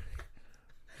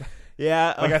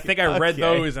 Yeah, like I think I read okay.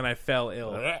 those and I fell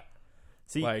ill.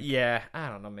 See, like- yeah, I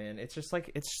don't know, man. It's just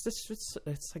like it's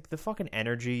like the fucking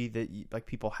energy that like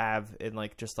people have, and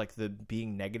like just like the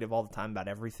being negative all the time about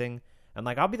everything. And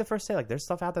like I'll be the first to say like there's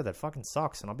stuff out there that fucking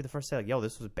sucks, and I'll be the first to say like yo,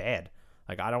 this was bad.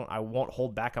 Like I won't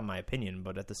hold back on my opinion,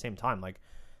 but at the same time,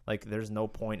 like there's no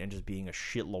point in just being a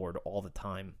shitlord all the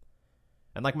time.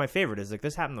 And like my favorite is like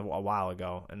this happened a while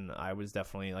ago, and I was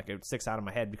definitely like it sticks out of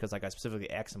my head because like I specifically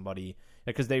asked somebody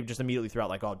because they just immediately threw out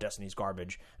like, oh, Destiny's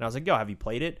garbage, and I was like, yo, have you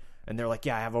played it? And they're like,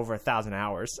 yeah, I have over 1,000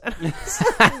 hours. And I was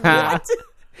like, what?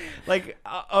 Like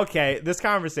okay, this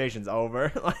conversation's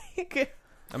over. Like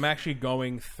I'm actually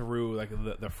going through like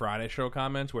the Friday show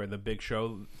comments where the Big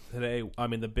Show today. I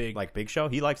mean the big like Big Show,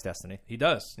 he likes Destiny. he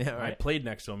does. Yeah, I right. played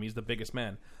next to him. He's the biggest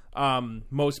man.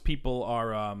 Most people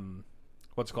are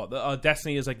what's it called?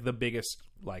 Destiny is like the biggest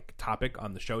like topic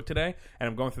on the show today, and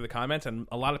I'm going through the comments, and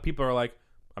a lot of people are like,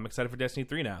 "I'm excited for Destiny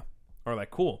 3 now," or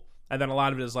like, "Cool," and then a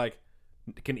lot of it is like,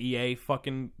 "Can EA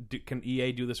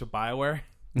do this with BioWare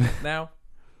now?"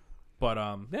 But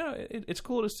yeah, it's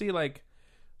cool to see like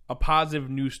a positive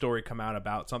news story come out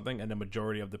about something, and the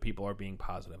majority of the people are being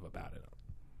positive about it.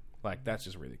 Like that's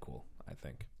just really cool. I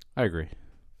think. I agree.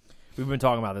 We've been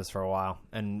talking about this for a while,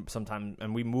 and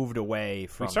we moved away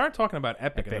from We started talking about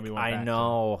Epic, and then we went back I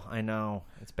know,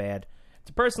 it's bad.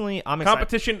 So personally, I'm excited.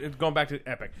 competition. Going back to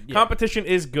Epic, competition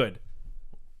is good.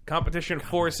 Competition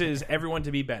forces everyone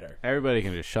to be better. Everybody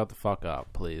can just shut the fuck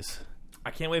up, please.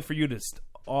 I can't wait for you to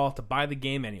all to buy the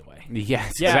game anyway. Yeah,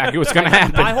 that's exactly what's going to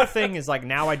happen. My whole thing is like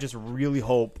now I just really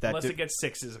hope that Unless it gets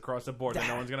 6s across the board, then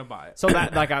no one's gonna buy it. so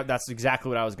that that's exactly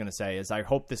what I was gonna say. Is I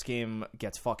hope this game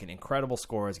gets fucking incredible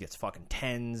scores, gets fucking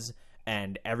 10s,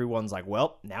 and everyone's like,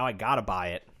 well, now I gotta buy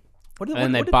it.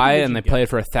 And they buy it and they play it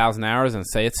for 1,000 hours and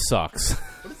say it sucks.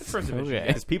 What is the first division? Okay.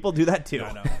 Because people do that too.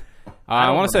 I know. I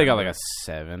don't want to say it got like remember. a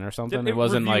 7 or something. It It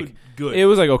wasn't reviewed like good. It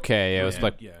was like okay. It was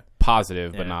like Yeah.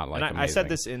 positive, but Yeah. not like and I amazing. said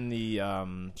this in the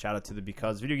shout out to the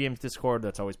Because Video Games Discord.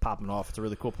 That's always popping off. It's a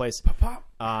really cool place. Pop.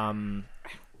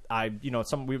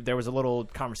 There was a little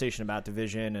conversation about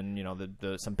Division,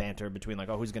 and some banter between like,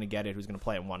 oh, who's going to get it, who's going to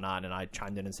play it, and whatnot. And I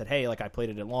chimed in and said, hey, like I played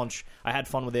it at launch, I had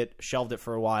fun with it, shelved it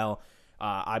for a while.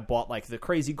 I bought like the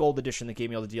crazy gold edition that gave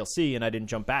me all the DLC, and I didn't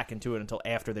jump back into it until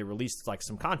after they released like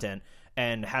some content,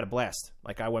 and had a blast.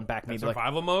 Like I went back maybe like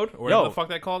Survival mode, or Yo, whatever the fuck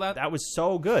they call that. that was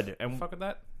so good, and Fuck with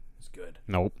that. It's good.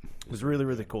 Nope. it was really,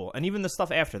 really cool. And even the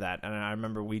stuff after that, and I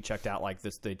remember we checked out like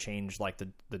this, they changed like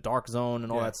the Dark Zone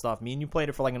and all Yeah. that stuff. Me and you played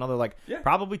it for like another like Yeah.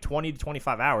 probably 20 to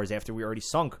 25 hours after we already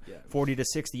sunk Yeah. 40 to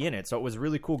 60 in it. So it was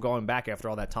really cool going back after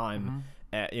all that time,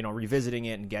 Mm-hmm. revisiting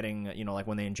it and getting, like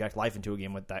when they inject life into a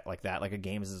game with that, like a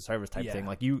games as a service type Yeah. thing.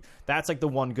 Like that's like the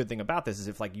one good thing about this is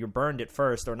if like you're burned at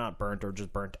first, or not burnt, or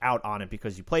just burnt out on it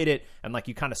because you played it and like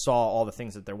you kind of saw all the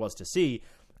things that there was to see,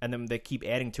 and then they keep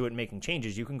adding to it and making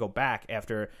changes, you can go back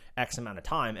after X amount of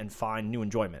time and find new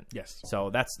enjoyment. Yes. So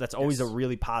that's always a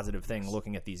really positive thing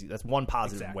looking at these. That's one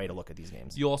positive Exactly. way to look at these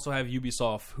games. You also have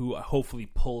Ubisoft, who hopefully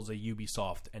pulls a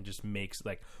Ubisoft and just makes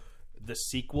like the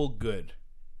sequel good.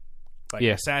 Like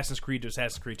Yeah. Assassin's Creed to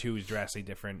Assassin's Creed 2 is drastically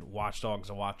different. Watch Dogs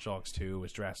and Watch Dogs 2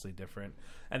 is drastically different.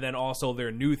 And then also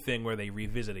their new thing where they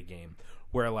revisit a game.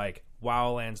 Where like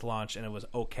Wildlands launched and it was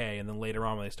okay, and then later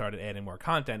on when they started adding more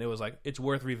content, it was like it's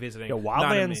worth revisiting. Yo, Not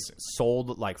Wildlands amazing.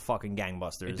 sold like fucking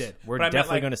gangbusters. It did. We're But I meant,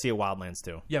 definitely like- going to see a Wildlands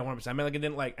too. Yeah, 100%. I mean, like it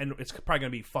didn't like, and it's probably gonna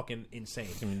be fucking insane.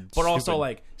 mean, But also, stupid.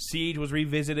 like Siege was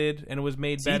revisited and it was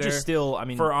made Siege better. is still, I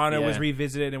mean, For Honor was yeah.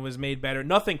 revisited and was made better.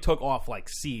 Nothing took off like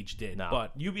Siege did. No.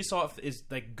 But Ubisoft is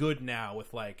like good now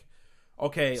with like,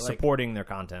 okay, like supporting their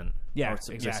content. Yeah, Or,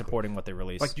 exactly. supporting what they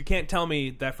release. you can't tell me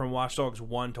that from Watch Dogs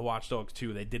 1 to Watch Dogs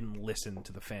 2 they didn't listen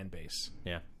to the fan base.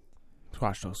 yeah,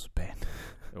 Watch Dogs was bad.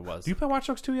 it was. Do you play Watch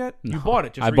Dogs 2 yet? You No. bought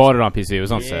it. Just I bought it on PC. It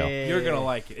was on Yeah. sale. You're gonna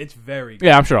like it. It's very good.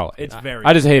 Yeah, I'm sure. I'll. It's very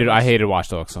I just good. hated Watch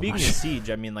Dogs so Speaking much. of Siege,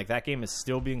 I mean, like that game is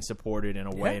still being supported in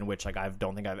a way Yeah. in which like I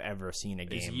don't think I've ever seen a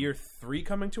game. Is year 3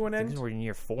 coming to an I think end? we're in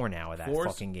year 4 now of that 4's?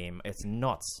 fucking game. It's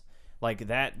nuts. like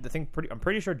that. I'm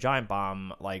pretty sure Giant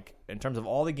Bomb, like in terms of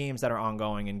all the games that are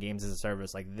ongoing and games as a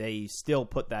service, like they still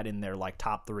put that in their like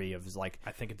top 3 of like.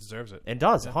 I think it deserves it. It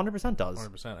does, 100% does.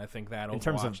 100%. I think that in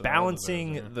terms of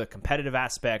balancing the competitive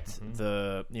aspect,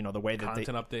 the the way that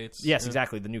content updates. Yes,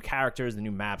 exactly. The new characters, the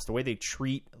new maps, the way they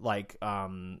treat like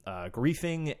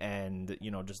griefing and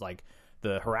just like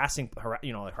the harassment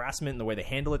and the way they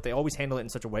handle it. They always handle it in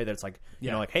such a way that it's like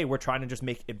like, hey, we're trying to just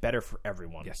make it better for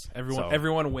everyone. Yes,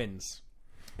 everyone wins.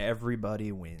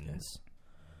 Everybody wins.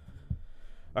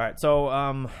 All right, so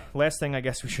last thing I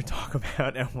guess we should talk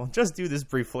about, and we'll just do this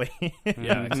briefly.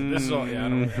 Yeah, this is all. Yeah, I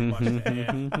don't really have much to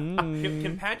add.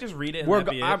 Can Pat just read it? And that'd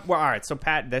be it? All right, so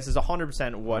Pat, this is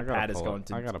 100% what Pat is going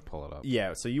to. I gotta pull it up.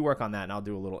 Yeah, so you work on that, and I'll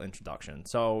do a little introduction.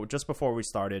 So just before we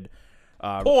started.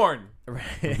 Porn.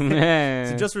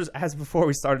 So just as before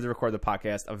we started to record the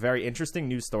podcast, a very interesting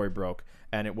news story broke,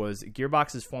 and it was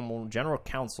Gearbox's former general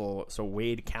counsel, so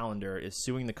Wade Callender, is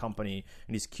suing the company,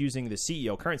 and he's accusing the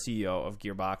current CEO of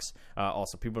Gearbox.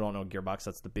 Also, people don't know Gearbox;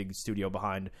 that's the big studio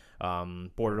behind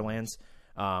Borderlands.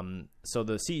 So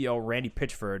the CEO, Randy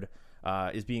Pitchford,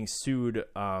 is being sued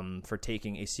for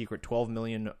taking a secret $12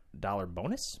 million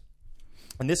bonus.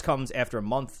 And this comes after a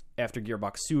month after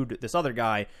Gearbox sued this other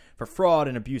guy for fraud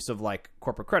and abuse of like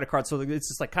corporate credit cards. So it's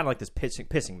just like kind of like this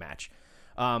pissing match.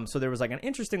 So there was like an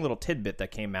interesting little tidbit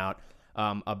that came out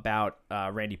about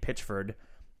Randy Pitchford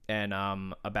and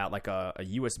about like a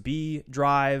USB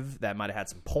drive that might have had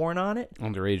some porn on it.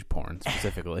 Underage porn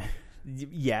specifically.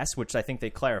 Yes, which I think they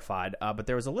clarified. But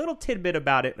there was a little tidbit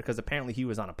about it because apparently he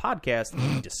was on a podcast and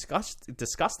he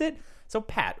discussed it. So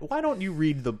Pat, why don't you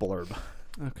read the blurb?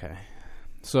 Okay.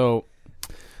 So,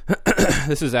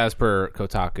 this is as per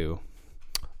Kotaku,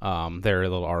 their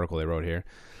little article they wrote here.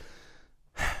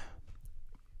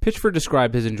 Pitchford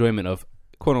described his enjoyment of,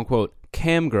 quote-unquote,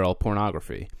 camgirl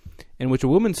pornography, in which a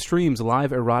woman streams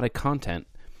live erotic content,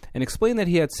 and explained that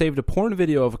he had saved a porn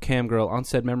video of a camgirl on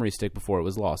said memory stick before it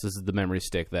was lost. This is the memory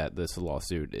stick that this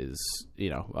lawsuit is,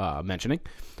 mentioning,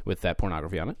 with that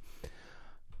pornography on it.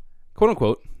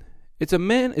 Quote-unquote, it's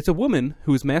a woman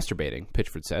who is masturbating,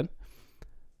 Pitchford said.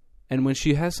 And when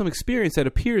she has some experience that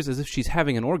appears as if she's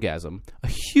having an orgasm, a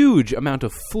huge amount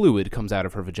of fluid comes out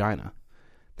of her vagina.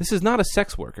 This is not a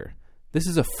sex worker. This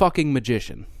is a fucking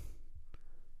magician.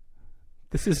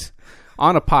 This is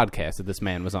on a podcast that this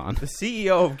man was on. The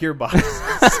CEO of Gearbox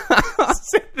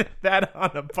said that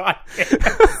on a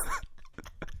podcast.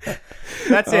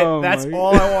 That's it. That's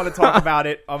all I want to talk about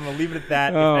it. I'm going to leave it at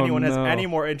that. If anyone has any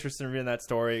more interest in reading that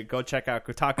story, go check out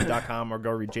Kotaku.com or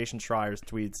go read Jason Schreier's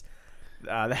tweets.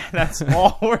 That's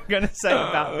all we're going to say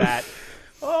about that.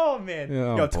 Oh, man.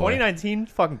 2019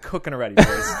 fucking cooking already,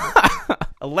 boys.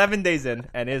 11 days in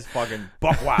and is fucking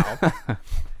buck wow.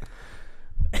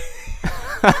 You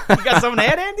got something to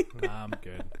add, Andy? Nah, I'm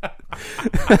good.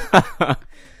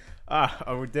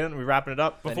 Are we done? We wrapping it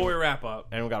up? Before we wrap up.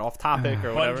 And we got off topic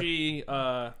or whatever. Bungie,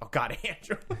 oh, God,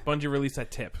 Andrew. Bungie released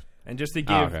that tip. And just to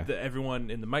give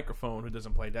everyone in the microphone who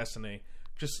doesn't play Destiny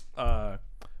just a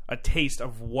taste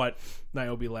of what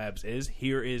Niobe Labs is,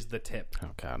 here is the tip. Oh,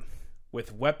 God.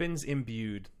 With weapons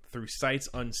imbued through sights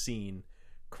unseen,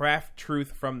 craft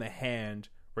truth from the hand,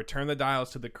 return the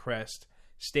dials to the crest,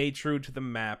 stay true to the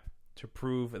map to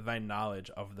prove thy knowledge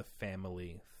of the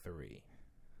family 3.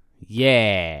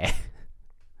 Yeah.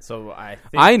 So I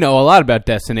know a lot about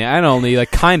Destiny. I only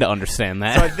kind of understand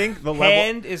that. So I think the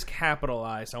hand is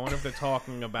capitalized. I wonder if they're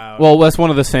talking about. Well, that's one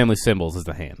of the family symbols is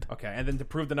the hand. Okay, and then to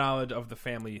prove the knowledge of the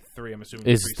family 3, I'm assuming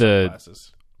is the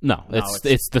sunglasses. No,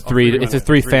 it's the three. It's the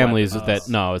three families that.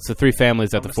 No, it's the three families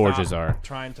that the Forges are.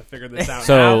 Trying to figure this out.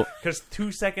 So because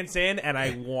 2 seconds in, and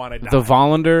I want to die. The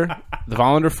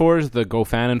Volander Forge, the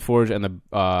Gofanon Forge, and the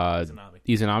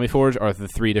Izanami Forge are the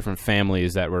 3 different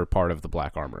families that were part of the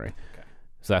Black Armory. Okay.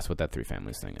 So that's what that 3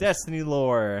 families thing is. Destiny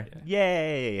lore,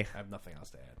 yay! I have nothing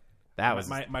else to add. That was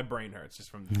my brain hurts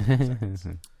just from. 2 seconds.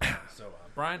 So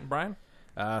Brian.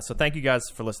 So thank you guys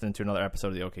for listening to another episode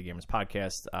of the OK Gamers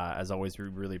podcast. As always, we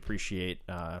really appreciate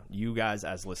you guys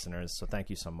as listeners. So thank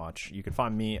you so much. You can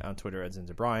find me on Twitter at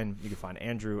ZinzaBrian. You can find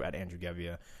Andrew at Andrew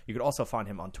Gevia. You can also find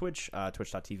him on Twitch,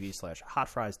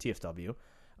 twitch.tv/hotfriestfw.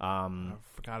 I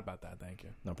forgot about that. Thank you.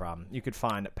 No problem. You could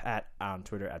find Pat on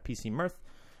Twitter at PCMirth.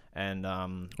 And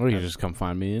or you can just come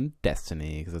find me in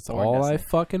Destiny because that's all I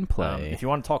fucking play. If you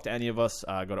want to talk to any of us,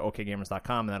 go to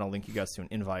okgamers.com and that'll link you guys to an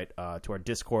invite to our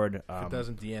Discord. If it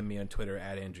doesn't, DM me on Twitter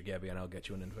at Andrew Gabby and I'll get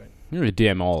you an invite. You're gonna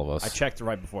DM all of us. I checked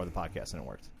right before the podcast and it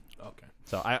worked. Okay.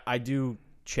 So I do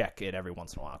check it every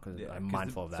once in a while because I'm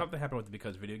mindful of that. Something happened with the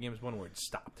Because Video Games one where it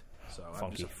stopped. So I'm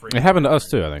Funky. just afraid. It happened to us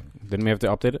too. I think didn't we have to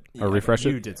update it or refresh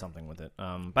You it? did something with it.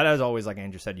 But as always, like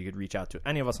Andrew said, you could reach out to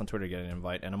any of us on Twitter to get an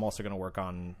invite. And I'm also going to work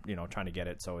on trying to get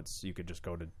it so you could just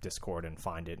go to Discord and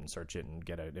find it and search it and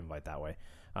get an invite that way.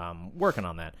 Working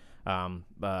on that.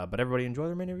 But everybody enjoy the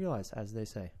remainder of your lives, as they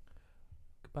say.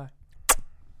 Goodbye.